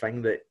that's the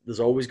thing, that there's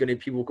always going to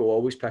people will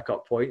always pick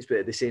up points, but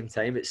at the same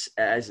time it's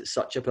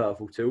such a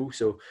powerful tool.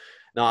 So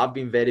no, I've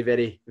been very,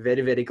 very,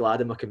 very, very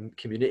glad in my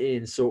community,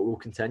 and so it will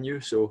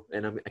continue. So,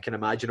 and I can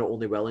imagine it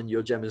only will in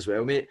your gym as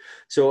well, mate.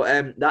 So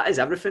that is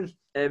everything,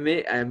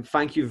 mate.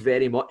 Thank you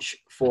very much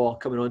for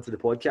coming on to the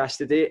podcast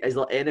today. Is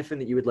there anything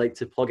that you would like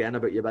to plug in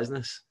about your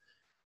business?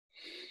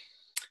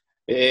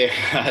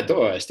 I don't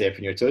want to step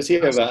on your toes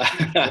here,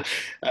 but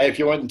if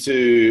you want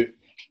to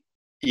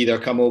either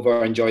come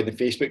over and join the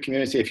Facebook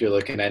community, if you're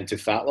looking into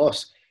fat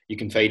loss, you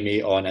can find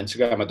me on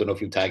Instagram. I don't know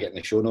if you'll tag it in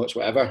the show notes,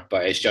 whatever,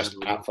 but it's just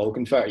at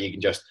Falconer. You can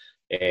just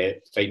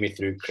find me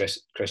through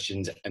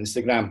Christian's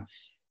Instagram.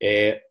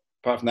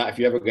 Apart from that, if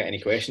you ever get any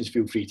questions,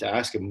 feel free to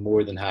ask. I'm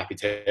more than happy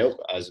to help,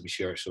 as I'm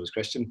sure so is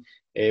Christian.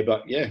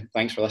 But yeah,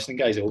 thanks for listening,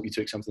 guys. I hope you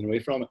took something away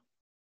from it.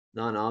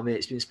 No, mate,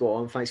 it's been spot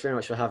on. Thanks very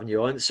much for having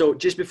you on. So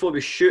just before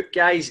we shoot,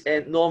 guys,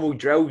 normal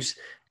drills.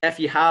 If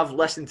you have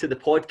listened to the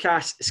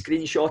podcast,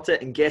 screenshot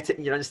it and get it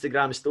in your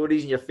Instagram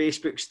stories and your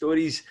Facebook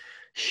stories.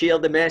 Share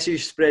the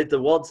message, spread the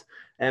word.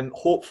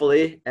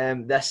 Hopefully,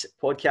 this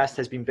podcast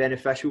has been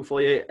beneficial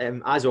for you.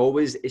 As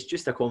always, it's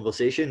just a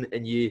conversation,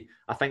 and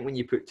I think when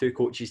you put two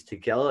coaches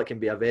together, it can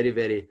be a very,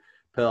 very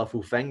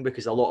powerful thing,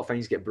 because a lot of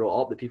things get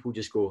brought up that people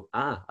just go,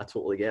 I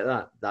totally get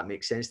that. That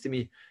makes sense to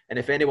me. And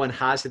if anyone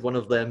has had one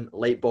of them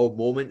light bulb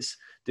moments,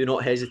 do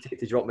not hesitate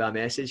to drop me a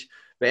message.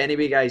 But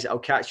anyway, guys, I'll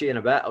catch you in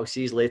a bit. I'll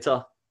see you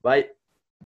later. Bye.